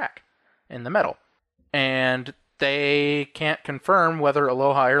is a crack in the metal. And they can't confirm whether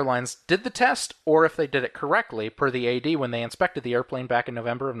Aloha Airlines did the test or if they did it correctly per the AD when they inspected the airplane back in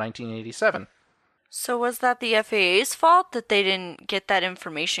November of 1987. So was that the FAA's fault that they didn't get that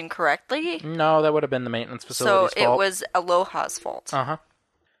information correctly? No, that would have been the maintenance So facility's it fault. was Aloha's fault. Uh-huh.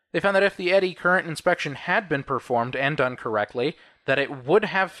 They found that if the eddy current inspection had been performed and done correctly, that it would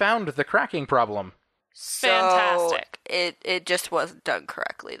have found the cracking problem. So Fantastic. It just wasn't done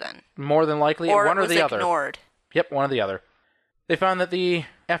correctly then. More than likely, Or one it or was the other. ignored. Yep, one or the other. They found that the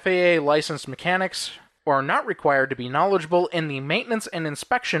FAA licensed mechanics are not required to be knowledgeable in the maintenance and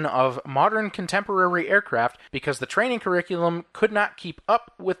inspection of modern contemporary aircraft because the training curriculum could not keep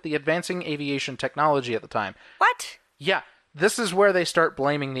up with the advancing aviation technology at the time. What? Yeah, this is where they start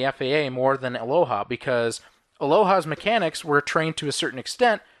blaming the FAA more than Aloha, because Aloha's mechanics were trained to a certain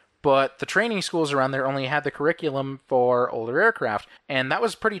extent, but the training schools around there only had the curriculum for older aircraft, and that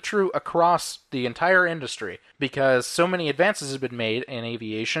was pretty true across the entire industry, because so many advances have been made in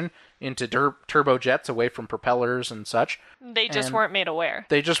aviation into turbojets away from propellers and such. They just And weren't made aware.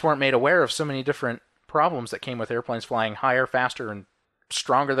 They just weren't made aware of so many different problems that came with airplanes flying higher, faster, and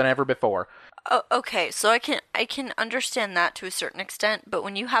stronger than ever before. Oh, okay, so I can understand that to a certain extent, but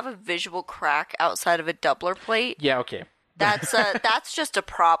when you have a visual crack outside of a doubler plate, Yeah, okay. that's just a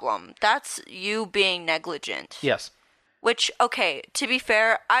problem. That's you being negligent. Yes. Which, okay, to be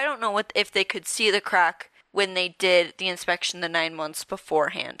fair, I don't know if they could see the crack when they did the inspection the 9 months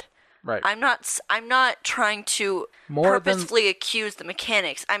beforehand. Right. I'm not trying to More than- purposefully accuse the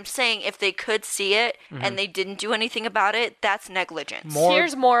mechanics. I'm saying if they could see it and they didn't do anything about it, that's negligence. More-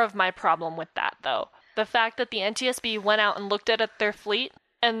 Here's more of my problem with that, though. The fact that the NTSB went out and looked at their fleet,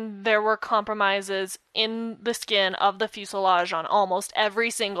 and there were compromises in the skin of the fuselage on almost every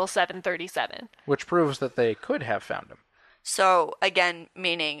single 737. Which proves that they could have found him. So, again,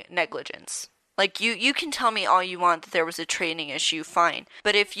 meaning negligence. Like, you can tell me all you want that there was a training issue, fine.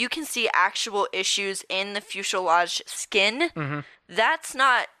 But if you can see actual issues in the fuselage skin, that's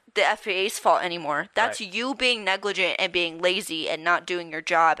not the FAA's fault anymore. That's Right. you being negligent and being lazy and not doing your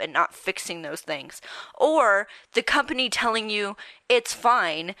job and not fixing those things. Or the company telling you, it's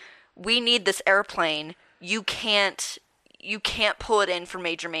fine, we need this airplane, you can't pull it in for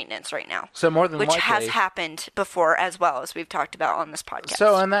major maintenance right now. So more than Which likely, has happened before as well, as we've talked about on this podcast.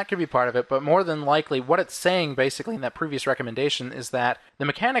 So, and that could be part of it, but more than likely, what it's saying basically in that previous recommendation is that the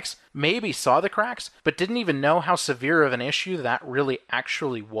mechanics maybe saw the cracks, but didn't even know how severe of an issue that really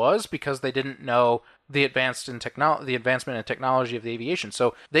actually was because they didn't know the advancement in technology of the aviation.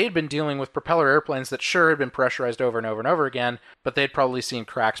 So they had been dealing with propeller airplanes that sure had been pressurized over and over and over again, but they'd probably seen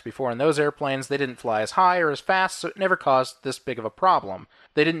cracks before in those airplanes. They didn't fly as high or as fast, so it never caused this big of a problem.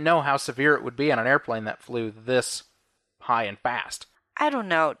 They didn't know how severe it would be on an airplane that flew this high and fast. I don't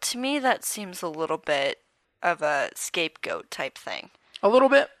know. To me, that seems a little bit of a scapegoat type thing. A little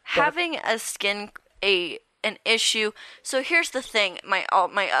bit. but- Having an issue. So here's the thing, my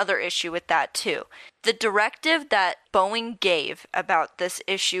other issue with that too. The directive that Boeing gave about this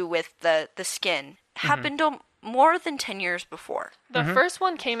issue with the skin happened more than 10 years before. The first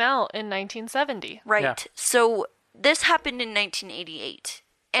one came out in 1970. Right. Yeah. So this happened in 1988.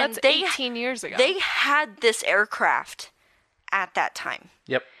 And That's they 18 years ago. They had this aircraft at that time.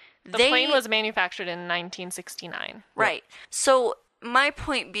 Yep. The plane was manufactured in 1969. Right. So my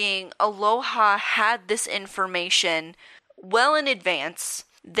point being, Aloha had this information well in advance.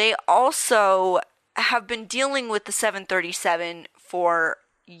 They also have been dealing with the 737 for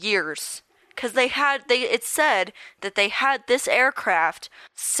years. Because it said that they had this aircraft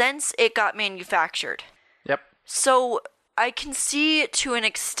since it got manufactured. Yep. So I can see to an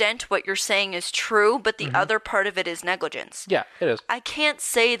extent what you're saying is true, but the other part of it is negligence. Yeah, it is. I can't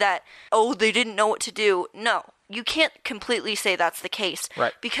say that, oh, they didn't know what to do. No, you can't completely say that's the case.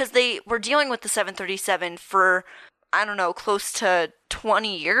 Right. Because they were dealing with the 737 for, I don't know, close to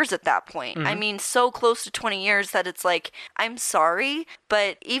 20 years at that point. I mean, so close to 20 years that it's like, I'm sorry,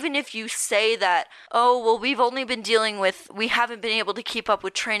 but even if you say that, oh, well, we haven't been able to keep up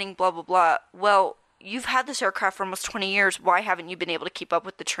with training, blah, blah, blah, well, you've had this aircraft for almost 20 years. Why haven't you been able to keep up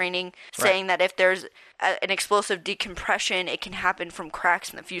with the training? Saying that if there's an explosive decompression, it can happen from cracks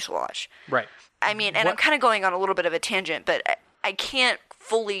in the fuselage. Right. I mean, and I'm kind of going on a little bit of a tangent, but I can't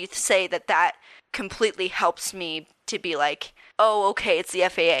fully say that completely helps me to be like, oh, okay, it's the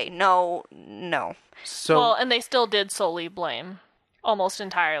FAA. No. So Well, and they still did solely blame almost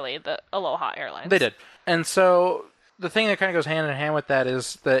entirely the Aloha Airlines. They did. And so the thing that kind of goes hand in hand with that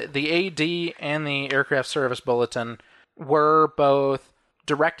is the AD and the Aircraft Service Bulletin were both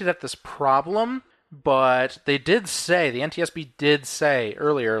directed at this problem, but they did say, the NTSB did say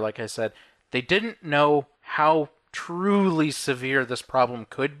earlier, like I said, they didn't know how truly severe this problem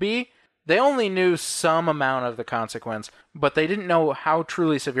could be. They only knew some amount of the consequence, but they didn't know how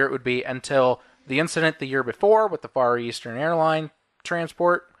truly severe it would be until the incident the year before with the Far Eastern Airline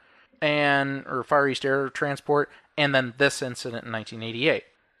transport, or Far East Air Transport, and then this incident in 1988.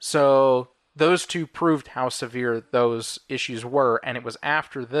 So those two proved how severe those issues were, and it was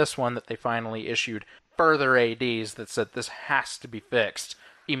after this one that they finally issued further ADs that said this has to be fixed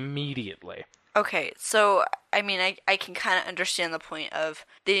immediately. Okay, so, I mean, I can kind of understand the point of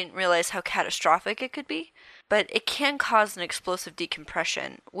they didn't realize how catastrophic it could be, but it can cause an explosive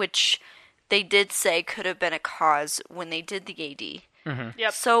decompression, which they did say could have been a cause when they did the AD. Mm-hmm.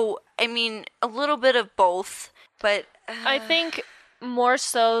 Yep. So, I mean, a little bit of both, but... I think more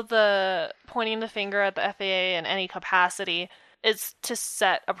so the pointing the finger at the FAA in any capacity is to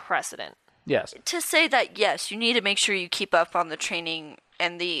set a precedent. Yes. To say that, yes, you need to make sure you keep up on the training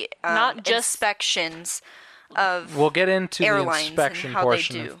and the Not just inspections of We'll get into the airlines inspection and how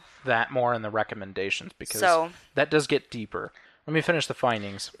portion they do. of that more in the recommendations, because So- that does get deeper. Let me finish the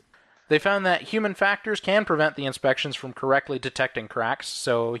findings. They found that human factors can prevent the inspections from correctly detecting cracks.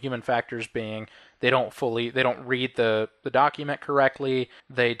 So human factors being they don't read the document correctly,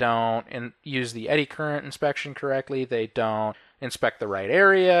 they don't use the eddy current inspection correctly, they don't inspect the right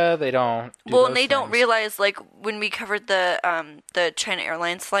area, they don't do Well, those and they don't things. realize, like, when we covered the China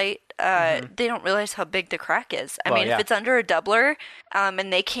Airlines flight, they don't realize how big the crack is. I Well, mean, yeah. if it's under a doubler,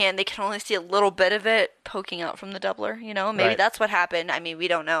 and they can only see a little bit of it poking out from the doubler, maybe Right. that's what happened. I mean, we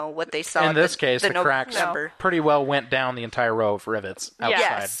don't know what they saw. In this case, the cracks number. pretty well went down the entire row of rivets outside.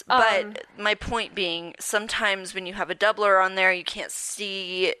 Yes, but my point being, sometimes when you have a doubler on there, you can't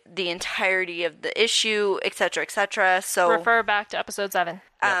see the entirety of the issue, etc., etc. So Refer back to episode 7.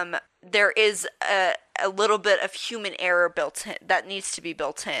 there is a little bit of human error built in that needs to be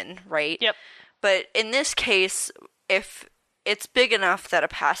built in, right? Yep. But in this case, if it's big enough that a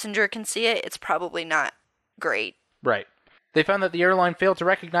passenger can see it, it's probably not great. Right. They found that the airline failed to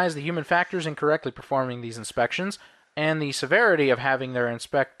recognize the human factors in correctly performing these inspections, and the severity of having their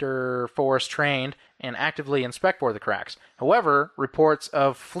inspector force trained and actively inspect for the cracks. However, reports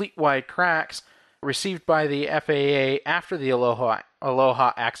of fleet-wide cracks received by the FAA after the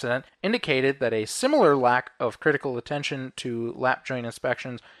Aloha accident indicated that a similar lack of critical attention to lap joint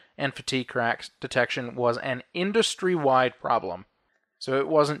inspections and fatigue cracks detection was an industry-wide problem. So it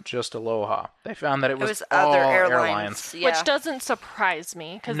wasn't just Aloha. They found that it was all other airlines. Yeah. Which doesn't surprise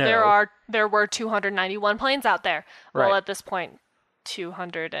me, because No. there were 291 planes out there. Right. Well, at this point,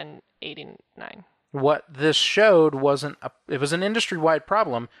 289. What this showed it was an industry-wide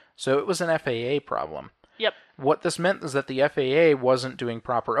problem, so it was an FAA problem. Yep. What this meant is that the FAA wasn't doing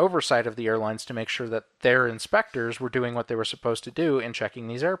proper oversight of the airlines to make sure that their inspectors were doing what they were supposed to do in checking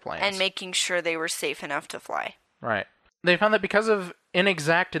these airplanes. and making sure they were safe enough to fly. Right. They found that because of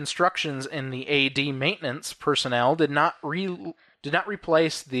inexact instructions in the AD maintenance personnel did not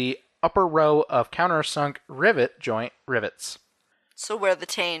replace the upper row of countersunk rivet joint rivets. So where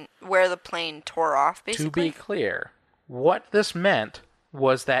the plane tore off, basically. To be clear, what this meant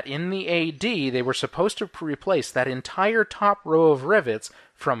was that in the AD, they were supposed to replace that entire top row of rivets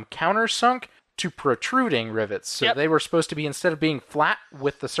from countersunk to protruding rivets. So Yep. they were supposed to be, instead of being flat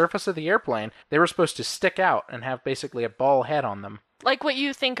with the surface of the airplane, they were supposed to stick out and have basically a ball head on them. Like what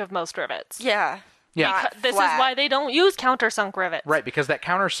you think of most rivets. Yeah. Yeah. Not This flat. is why they don't use countersunk rivets. Right, because that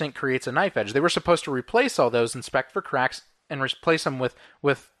countersink creates a knife edge. They were supposed to replace all those, inspect for cracks, and replace them with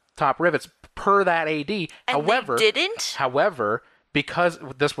top rivets per that AD. And However, they didn't? However, because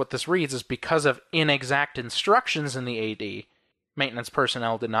what this reads is because of inexact instructions in the AD, maintenance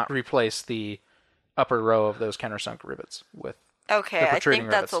personnel did not replace the upper row of those countersunk rivets with Okay, the I protruding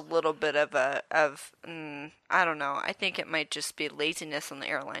think that's rivets. a little bit of I don't know. I think it might just be laziness on the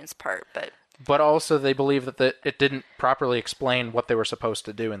airline's part, but But also, they believe that it didn't properly explain what they were supposed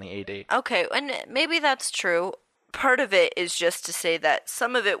to do in the AD. okay, and maybe that's true. Part of it is just to say that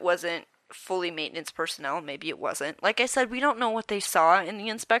some of it wasn't fully maintenance personnel. Maybe it wasn't. Like I said, we don't know what they saw in the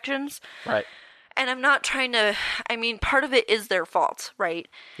inspections. Right. And I'm not trying to, I mean, part of it is their fault, right?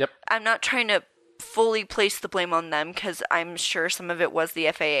 Yep. I'm not trying to fully place the blame on them because I'm sure some of it was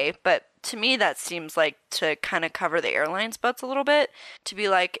the FAA, but to me that seems like to kind of cover the airline's butts a little bit, to be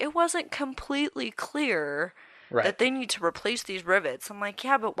like, it wasn't completely clear Right. that they need to replace these rivets. I'm like,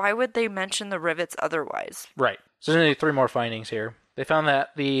 yeah, but why would they mention the rivets otherwise? Right. So there's only 3 more findings here. They found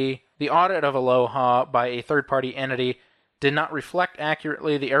that the audit of Aloha by a third-party entity did not reflect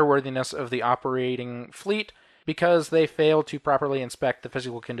accurately the airworthiness of the operating fleet because they failed to properly inspect the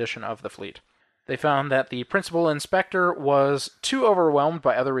physical condition of the fleet. They found that the principal inspector was too overwhelmed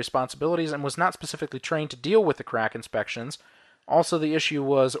by other responsibilities and was not specifically trained to deal with the crack inspections. Also, the issue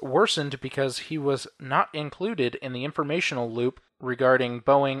was worsened because he was not included in the informational loop regarding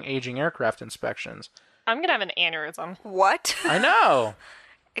Boeing aging aircraft inspections. I'm going to have an aneurysm. What? I know!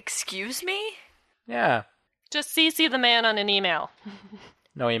 Excuse me? Yeah. Just CC the man on an email.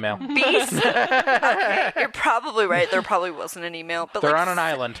 No email. Beast? Okay, you're probably right. There probably wasn't an email. But They're on an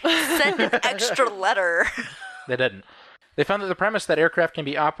island. Send an extra letter. They didn't. They found that the premise that aircraft can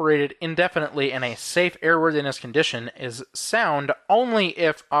be operated indefinitely in a safe airworthiness condition is sound only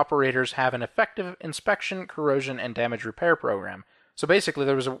if operators have an effective inspection, corrosion, and damage repair program. So basically,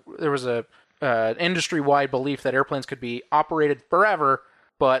 there was a industry-wide belief that airplanes could be operated forever,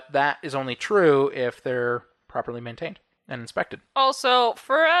 but that is only true if they're properly maintained and inspected. Also,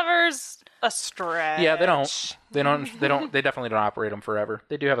 forever's a stretch. Yeah, they definitely don't operate them forever.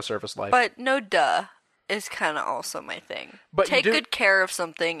 They do have a service life. But no duh is kind of also my thing. But take good care of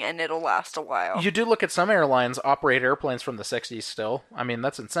something and it'll last a while. You do look at some airlines operate airplanes from the 60s still. I mean,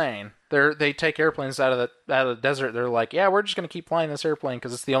 that's insane. They take airplanes out of the desert. They're like, yeah, we're just going to keep flying this airplane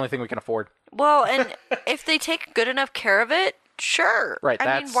because it's the only thing we can afford. Well, and if they take good enough care of it, sure. Right.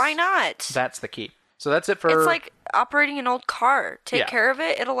 I mean, why not? That's the key. So that's it for... It's like operating an old car. Take care of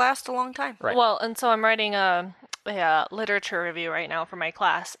it, it'll last a long time. Right. Well, and so I'm writing a literature review right now for my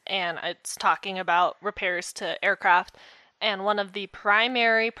class, and it's talking about repairs to aircraft. And one of the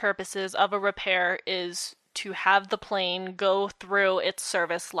primary purposes of a repair is to have the plane go through its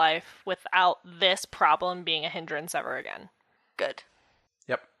service life without this problem being a hindrance ever again. Good.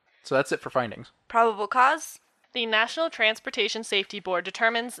 Yep. So that's it for findings. Probable cause? The National Transportation Safety Board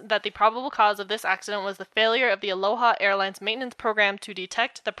determines that the probable cause of this accident was the failure of the Aloha Airlines maintenance program to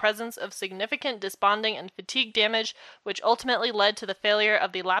detect the presence of significant disbonding and fatigue damage, which ultimately led to the failure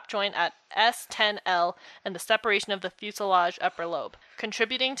of the lap joint at S10L and the separation of the fuselage upper lobe.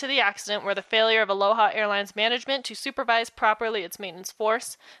 Contributing to the accident were the failure of Aloha Airlines management to supervise properly its maintenance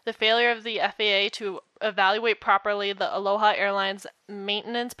force, the failure of the FAA to evaluate properly the Aloha Airlines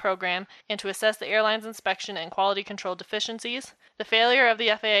maintenance program and to assess the airline's inspection and quality control deficiencies, the failure of the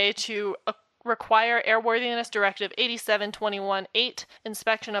FAA to require Airworthiness Directive 8721-8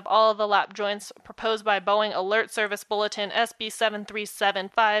 inspection of all of the lap joints proposed by Boeing Alert Service Bulletin SB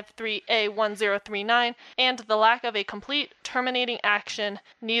 73753A1039, and the lack of a complete terminating action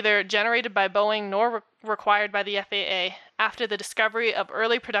neither generated by Boeing nor required by the FAA after the discovery of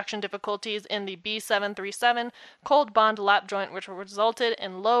early production difficulties in the B737 cold bond lap joint, which resulted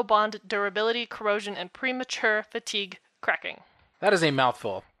in low bond durability, corrosion, and premature fatigue cracking. That is a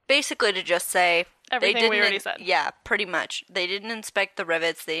mouthful. Basically to just say... Everything we already said. Yeah, pretty much. They didn't inspect the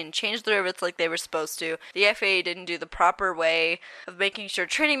rivets. They didn't change the rivets like they were supposed to. The FAA didn't do the proper way of making sure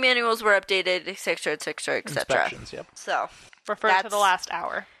training manuals were updated, etc., etc., etc. Inspections, yep. So, Refer to the last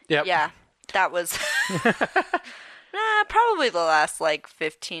hour. Yep. yeah, that was... probably the last,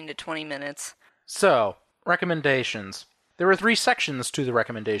 15 to 20 minutes. So, recommendations. There were 3 sections to the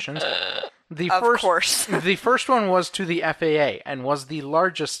recommendations. Of course. The first one was to the FAA and was the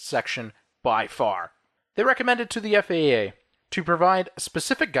largest section by far. They recommended to the FAA to provide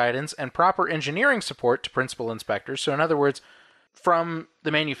specific guidance and proper engineering support to principal inspectors. So in other words, from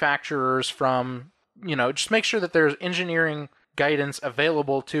the manufacturers, just make sure that there's engineering guidance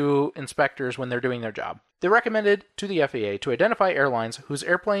available to inspectors when they're doing their job. They recommended to the FAA to identify airlines whose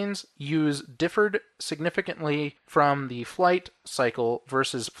airplanes use differed significantly from the flight cycle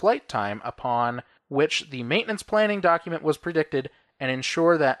versus flight time upon which the maintenance planning document was predicted, and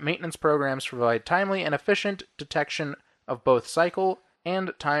ensure that maintenance programs provide timely and efficient detection of both cycle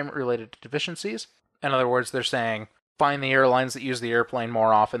and time-related deficiencies. In other words, they're saying, find the airlines that use the airplane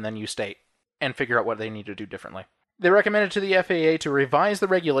more often than you state, and figure out what they need to do differently. They recommended to the FAA to revise the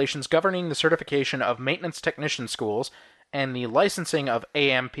regulations governing the certification of maintenance technician schools and the licensing of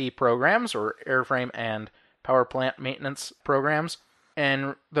AMP programs, or airframe and power plant maintenance programs,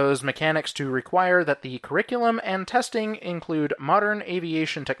 and those mechanics to require that the curriculum and testing include modern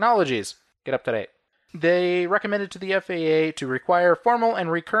aviation technologies. Get up to date. They recommended to the FAA to require formal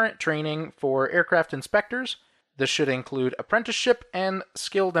and recurrent training for aircraft inspectors. This should include apprenticeship and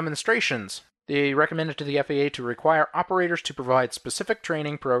skill demonstrations. They recommended to the FAA to require operators to provide specific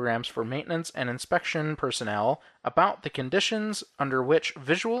training programs for maintenance and inspection personnel about the conditions under which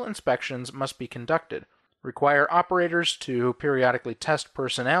visual inspections must be conducted. Require operators to periodically test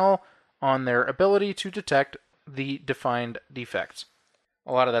personnel on their ability to detect the defined defects.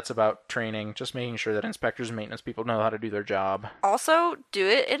 A lot of that's about training, just making sure that inspectors and maintenance people know how to do their job. Also, do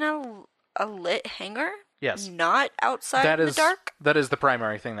it in a lit hangar. Yes. Not outside in the dark. That is the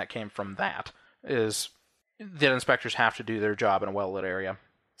primary thing that came from that, is that inspectors have to do their job in a well-lit area.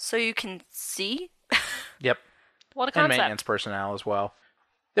 So you can see? Yep. What a And concept. maintenance personnel as well.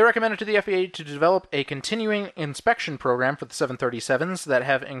 They recommended to the FAA to develop a continuing inspection program for the 737s that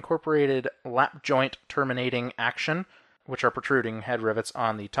have incorporated lap joint terminating action, which are protruding head rivets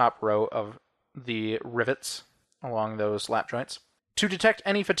on the top row of the rivets along those lap joints, to detect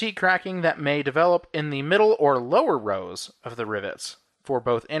any fatigue cracking that may develop in the middle or lower rows of the rivets for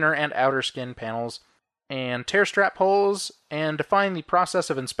both inner and outer skin panels, and tear strap holes, and define the process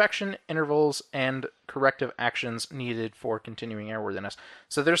of inspection, intervals, and corrective actions needed for continuing airworthiness.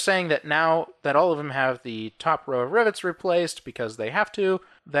 So they're saying that now that all of them have the top row of rivets replaced because they have to,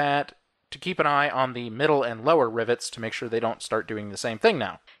 that to keep an eye on the middle and lower rivets to make sure they don't start doing the same thing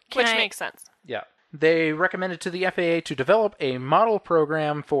now. Which makes sense. Yeah. They recommended to the FAA to develop a model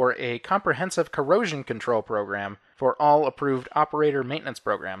program for a comprehensive corrosion control program for all approved operator maintenance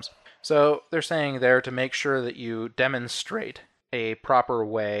programs. So they're saying there to make sure that you demonstrate a proper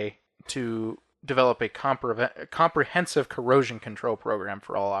way to develop a comprehensive corrosion control program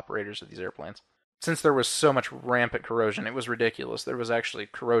for all operators of these airplanes. Since there was so much rampant corrosion, it was ridiculous. There was actually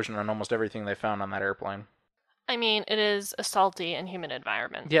corrosion on almost everything they found on that airplane. I mean, it is a salty and humid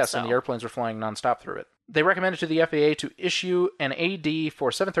environment. Yes, so. and the airplanes were flying nonstop through it. They recommended to the FAA to issue an AD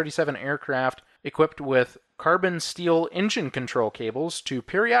for 737 aircraft equipped with carbon steel engine control cables to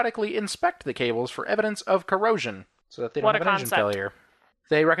periodically inspect the cables for evidence of corrosion so that they don't have an engine failure.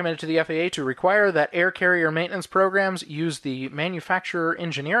 They recommended to the FAA to require that air carrier maintenance programs use the manufacturer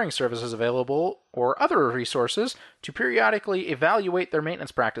engineering services available or other resources to periodically evaluate their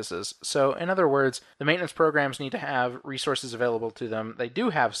maintenance practices. So, in other words, the maintenance programs need to have resources available to them. They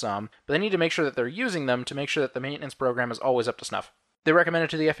do have some, but they need to make sure that they're using them to make sure that the maintenance program is always up to snuff. They recommended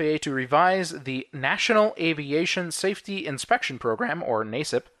to the FAA to revise the National Aviation Safety Inspection Program, or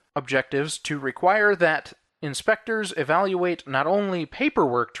NASIP, objectives to require that inspectors evaluate not only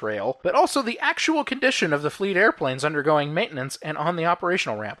paperwork trail, but also the actual condition of the fleet airplanes undergoing maintenance and on the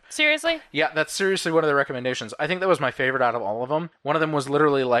operational ramp. Seriously? Yeah, that's seriously one of the recommendations. I think that was my favorite out of all of them. One of them was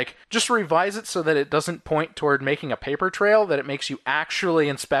literally like, just revise it so that it doesn't point toward making a paper trail, that it makes you actually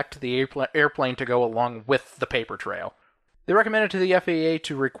inspect the airplane to go along with the paper trail. They recommended to the FAA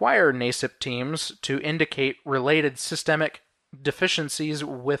to require NASIP teams to indicate related systemic deficiencies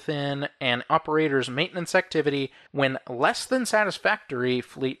within an operator's maintenance activity when less than satisfactory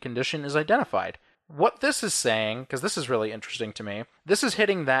fleet condition is identified. What this is saying, because this is really interesting to me, this is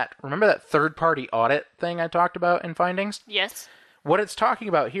hitting that, remember that third-party audit thing I talked about in findings? Yes. What it's talking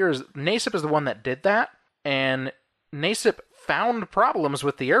about here is NASIP is the one that did that, and NASIP found problems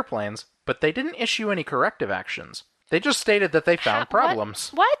with the airplanes, but they didn't issue any corrective actions. They just stated that they found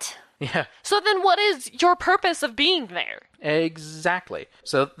problems. What? Yeah. So then what is your purpose of being there? Exactly.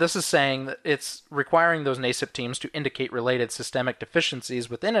 So this is saying that it's requiring those NASIP teams to indicate related systemic deficiencies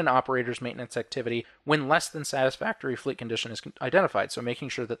within an operator's maintenance activity when less than satisfactory fleet condition is identified. So making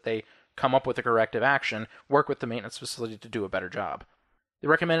sure that they come up with a corrective action, work with the maintenance facility to do a better job. They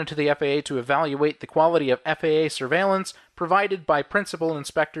recommended to the FAA to evaluate the quality of FAA surveillance provided by principal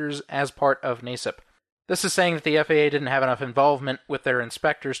inspectors as part of NASIP. This is saying that the FAA didn't have enough involvement with their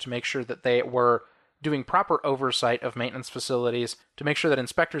inspectors to make sure that they were doing proper oversight of maintenance facilities, to make sure that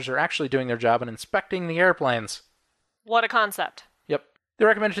inspectors are actually doing their job and inspecting the airplanes. What a concept. Yep. They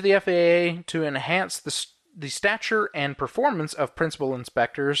recommended to the FAA to enhance the stature and performance of principal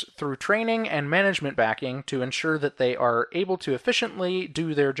inspectors through training and management backing to ensure that they are able to efficiently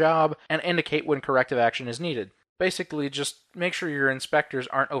do their job and indicate when corrective action is needed. Basically, just make sure your inspectors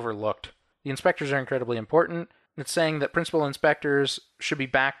aren't overlooked. The inspectors are incredibly important. It's saying that principal inspectors should be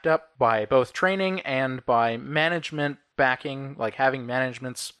backed up by both training and by management backing, like having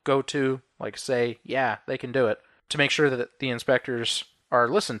managements go to, like say, yeah, they can do it, to make sure that the inspectors are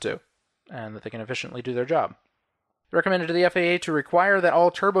listened to and that they can efficiently do their job. Recommended to the FAA to require that all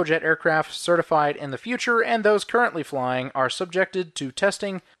turbojet aircraft certified in the future and those currently flying are subjected to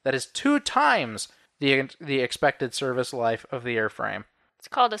testing that is 2 times the expected service life of the airframe. It's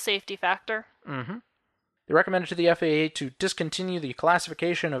called a safety factor. Mm-hmm. They recommended to the FAA to discontinue the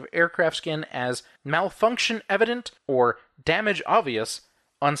classification of aircraft skin as malfunction evident or damage obvious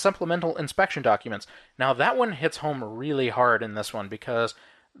on supplemental inspection documents. Now that one hits home really hard in this one because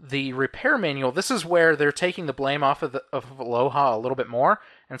the repair manual, this is where they're taking the blame off of Aloha a little bit more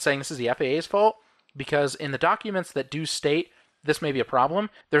and saying this is the FAA's fault, because in the documents that do state this may be a problem,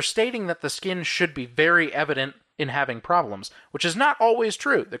 they're stating that the skin should be very evident in having problems, which is not always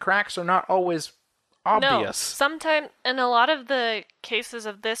true. The cracks are not always obvious. No, sometimes, in a lot of the cases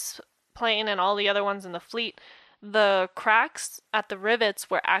of this plane and all the other ones in the fleet, the cracks at the rivets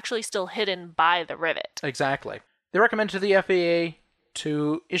were actually still hidden by the rivet. Exactly. They recommend to the FAA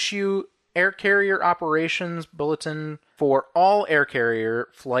to issue air carrier operations bulletin for all air carrier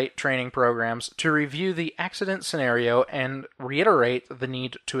flight training programs to review the accident scenario and reiterate the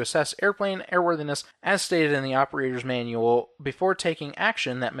need to assess airplane airworthiness as stated in the operator's manual before taking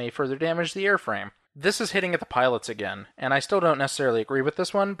action that may further damage the airframe. This is hitting at the pilots again, and I still don't necessarily agree with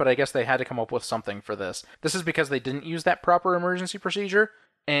this one, but I guess they had to come up with something for this. This is because they didn't use that proper emergency procedure,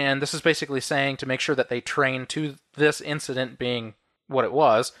 and this is basically saying to make sure that they train to this incident being what it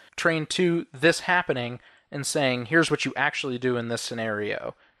was, train to this happening, and saying, here's what you actually do in this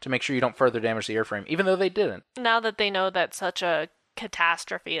scenario, to make sure you don't further damage the airframe, even though they didn't. Now that they know that such a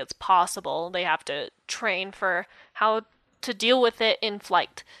catastrophe is possible, they have to train for how to deal with it in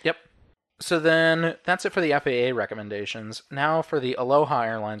flight. Yep. So then, that's it for the FAA recommendations. Now for the Aloha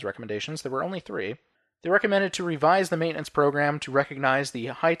Airlines recommendations. There were only 3. They recommended to revise the maintenance program to recognize the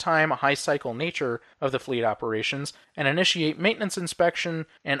high-time, high-cycle nature of the fleet operations and initiate maintenance inspection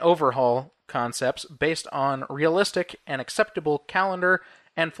and overhaul concepts based on realistic and acceptable calendar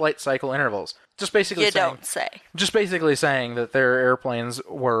and flight cycle intervals. Just basically saying that their airplanes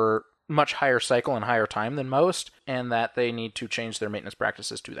were much higher cycle and higher time than most, and that they need to change their maintenance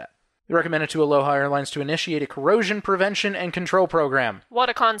practices to that. They recommended to Aloha Airlines to initiate a corrosion prevention and control program. What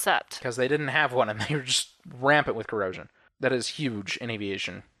a concept. Because they didn't have one, and they were just rampant with corrosion. That is huge in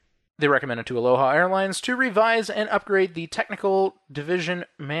aviation. They recommended to Aloha Airlines to revise and upgrade the technical division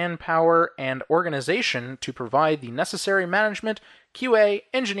manpower and organization to provide the necessary management, QA,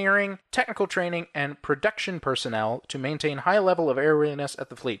 engineering, technical training, and production personnel to maintain high level of airworthiness at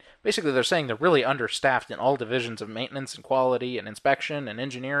the fleet. Basically, they're saying they're really understaffed in all divisions of maintenance and quality and inspection and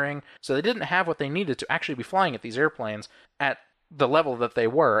engineering, so they didn't have what they needed to actually be flying at these airplanes at the level that they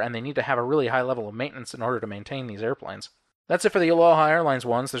were, and they need to have a really high level of maintenance in order to maintain these airplanes. That's it for the Aloha Airlines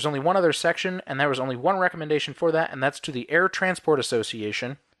ones. There's only one other section, and there was only one recommendation for that, and that's to the Air Transport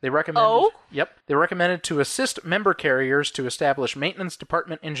Association. They recommended, They recommended to assist member carriers to establish maintenance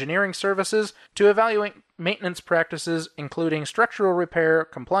department engineering services to evaluate maintenance practices, including structural repair,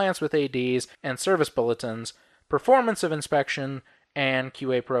 compliance with ADs and service bulletins, performance of inspection and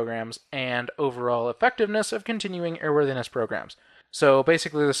QA programs, and overall effectiveness of continuing airworthiness programs. So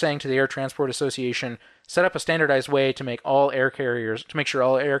basically they're saying to the Air Transport Association, set up a standardized way to make sure all air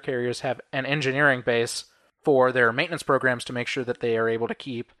carriers have an engineering base for their maintenance programs to make sure that they are able to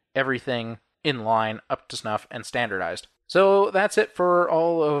keep everything in line, up to snuff, and standardized. So that's it for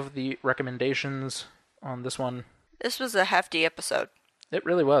all of the recommendations on this one. This was a hefty episode. It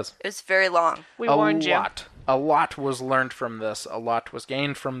really was. It was very long. We warned you. A lot was learned from this. A lot was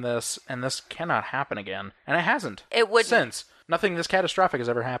gained from this, and this cannot happen again. And it hasn't. It wouldn't. Since. Nothing this catastrophic has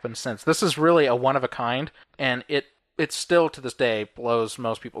ever happened since. This is really a one-of-a-kind, and it still, to this day, blows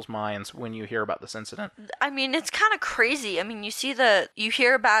most people's minds when you hear about this incident. I mean, it's kind of crazy. I mean, you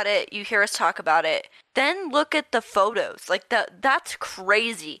hear about it, you hear us talk about it, then look at the photos. Like, that's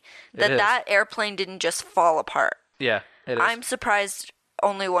crazy that airplane didn't just fall apart. Yeah, it is. I'm surprised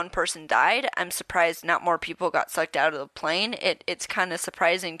only one person died. I'm surprised not more people got sucked out of the plane. It's kind of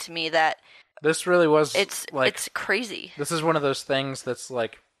surprising to me that this really was. It's crazy. This is one of those things that's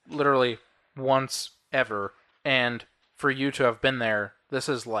like literally once ever, and for you to have been there, this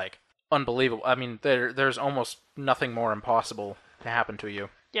is like unbelievable. I mean, there's almost nothing more impossible to happen to you.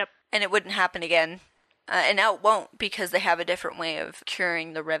 Yep. And it wouldn't happen again. And now it won't, because they have a different way of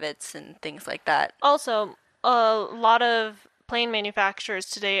curing the rivets and things like that. Also, a lot of plane manufacturers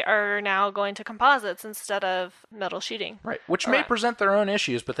today are now going to composites instead of metal sheeting. Right, which may present their own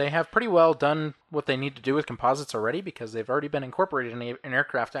issues, but they have pretty well done what they need to do with composites already, because they've already been incorporated in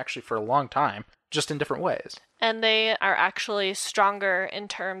aircraft actually for a long time, just in different ways. And they are actually stronger in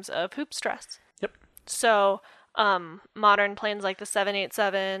terms of hoop stress. Yep. So, modern planes like the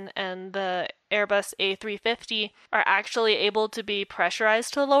 787 and the Airbus A350 are actually able to be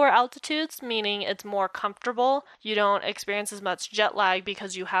pressurized to lower altitudes, meaning it's more comfortable. You don't experience as much jet lag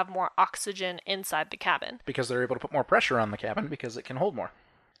because you have more oxygen inside the cabin. Because they're able to put more pressure on the cabin because it can hold more.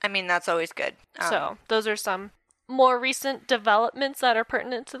 I mean, that's always good. So, those are some more recent developments that are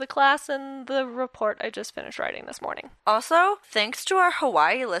pertinent to the class and the report I just finished writing this morning. Also, thanks to our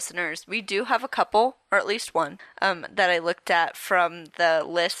Hawaii listeners, we do have a couple, or at least one, that I looked at from the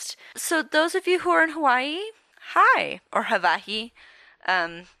list. So those of you who are in Hawaii, hi, or Hawaii,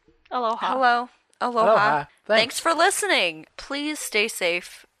 Aloha. hello. Aloha. Thanks. For listening. Please stay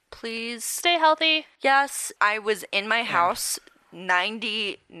safe. Please Stay healthy. Yes, I was in my house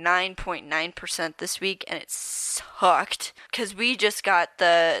 99.9% this week, and it sucked because we just got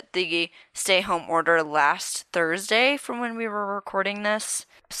the stay-home order last Thursday from when we were recording this.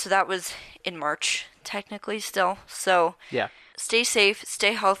 So that was in March, technically still. So Yeah. stay safe,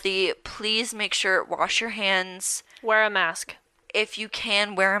 stay healthy. Please make sure wash your hands. Wear a mask. If you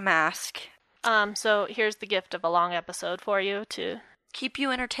can, wear a mask. So here's the gift of a long episode for you to Keep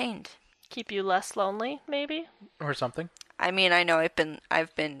you entertained. keep you less lonely, maybe. Or something. I mean, I know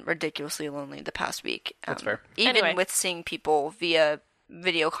I've been ridiculously lonely the past week. That's fair. Even Anyway. with seeing people via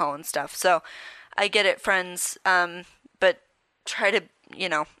video call and stuff. So I get it, friends. But try to,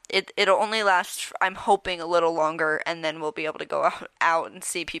 it'll only last, I'm hoping, a little longer, and then we'll be able to go out and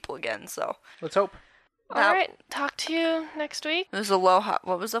see people again. So Let's hope. All right. Talk to you next week. it was Aloha.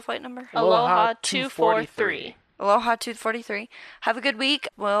 What was the flight number? Aloha 243. Aloha 243. Have a good week.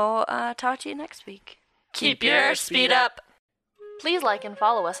 We'll talk to you next week. Keep your speed up. Please like and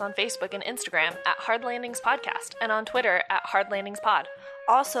follow us on Facebook and Instagram at Hard Landings Podcast and on Twitter at Hard Landings Pod.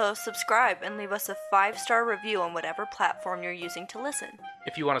 Also, subscribe and leave us a 5-star review on whatever platform you're using to listen.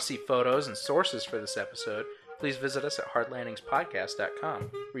 If you want to see photos and sources for this episode, please visit us at hardlandingspodcast.com,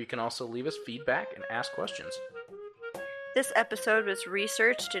 where you can also leave us feedback and ask questions. This episode was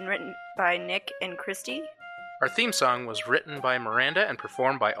researched and written by Nick and Christy. Our theme song was written by Miranda and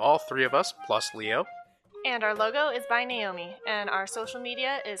performed by all three of us, plus Leo. And our logo is by Naomi, and our social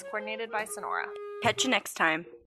media is coordinated by Sonora. Catch you next time.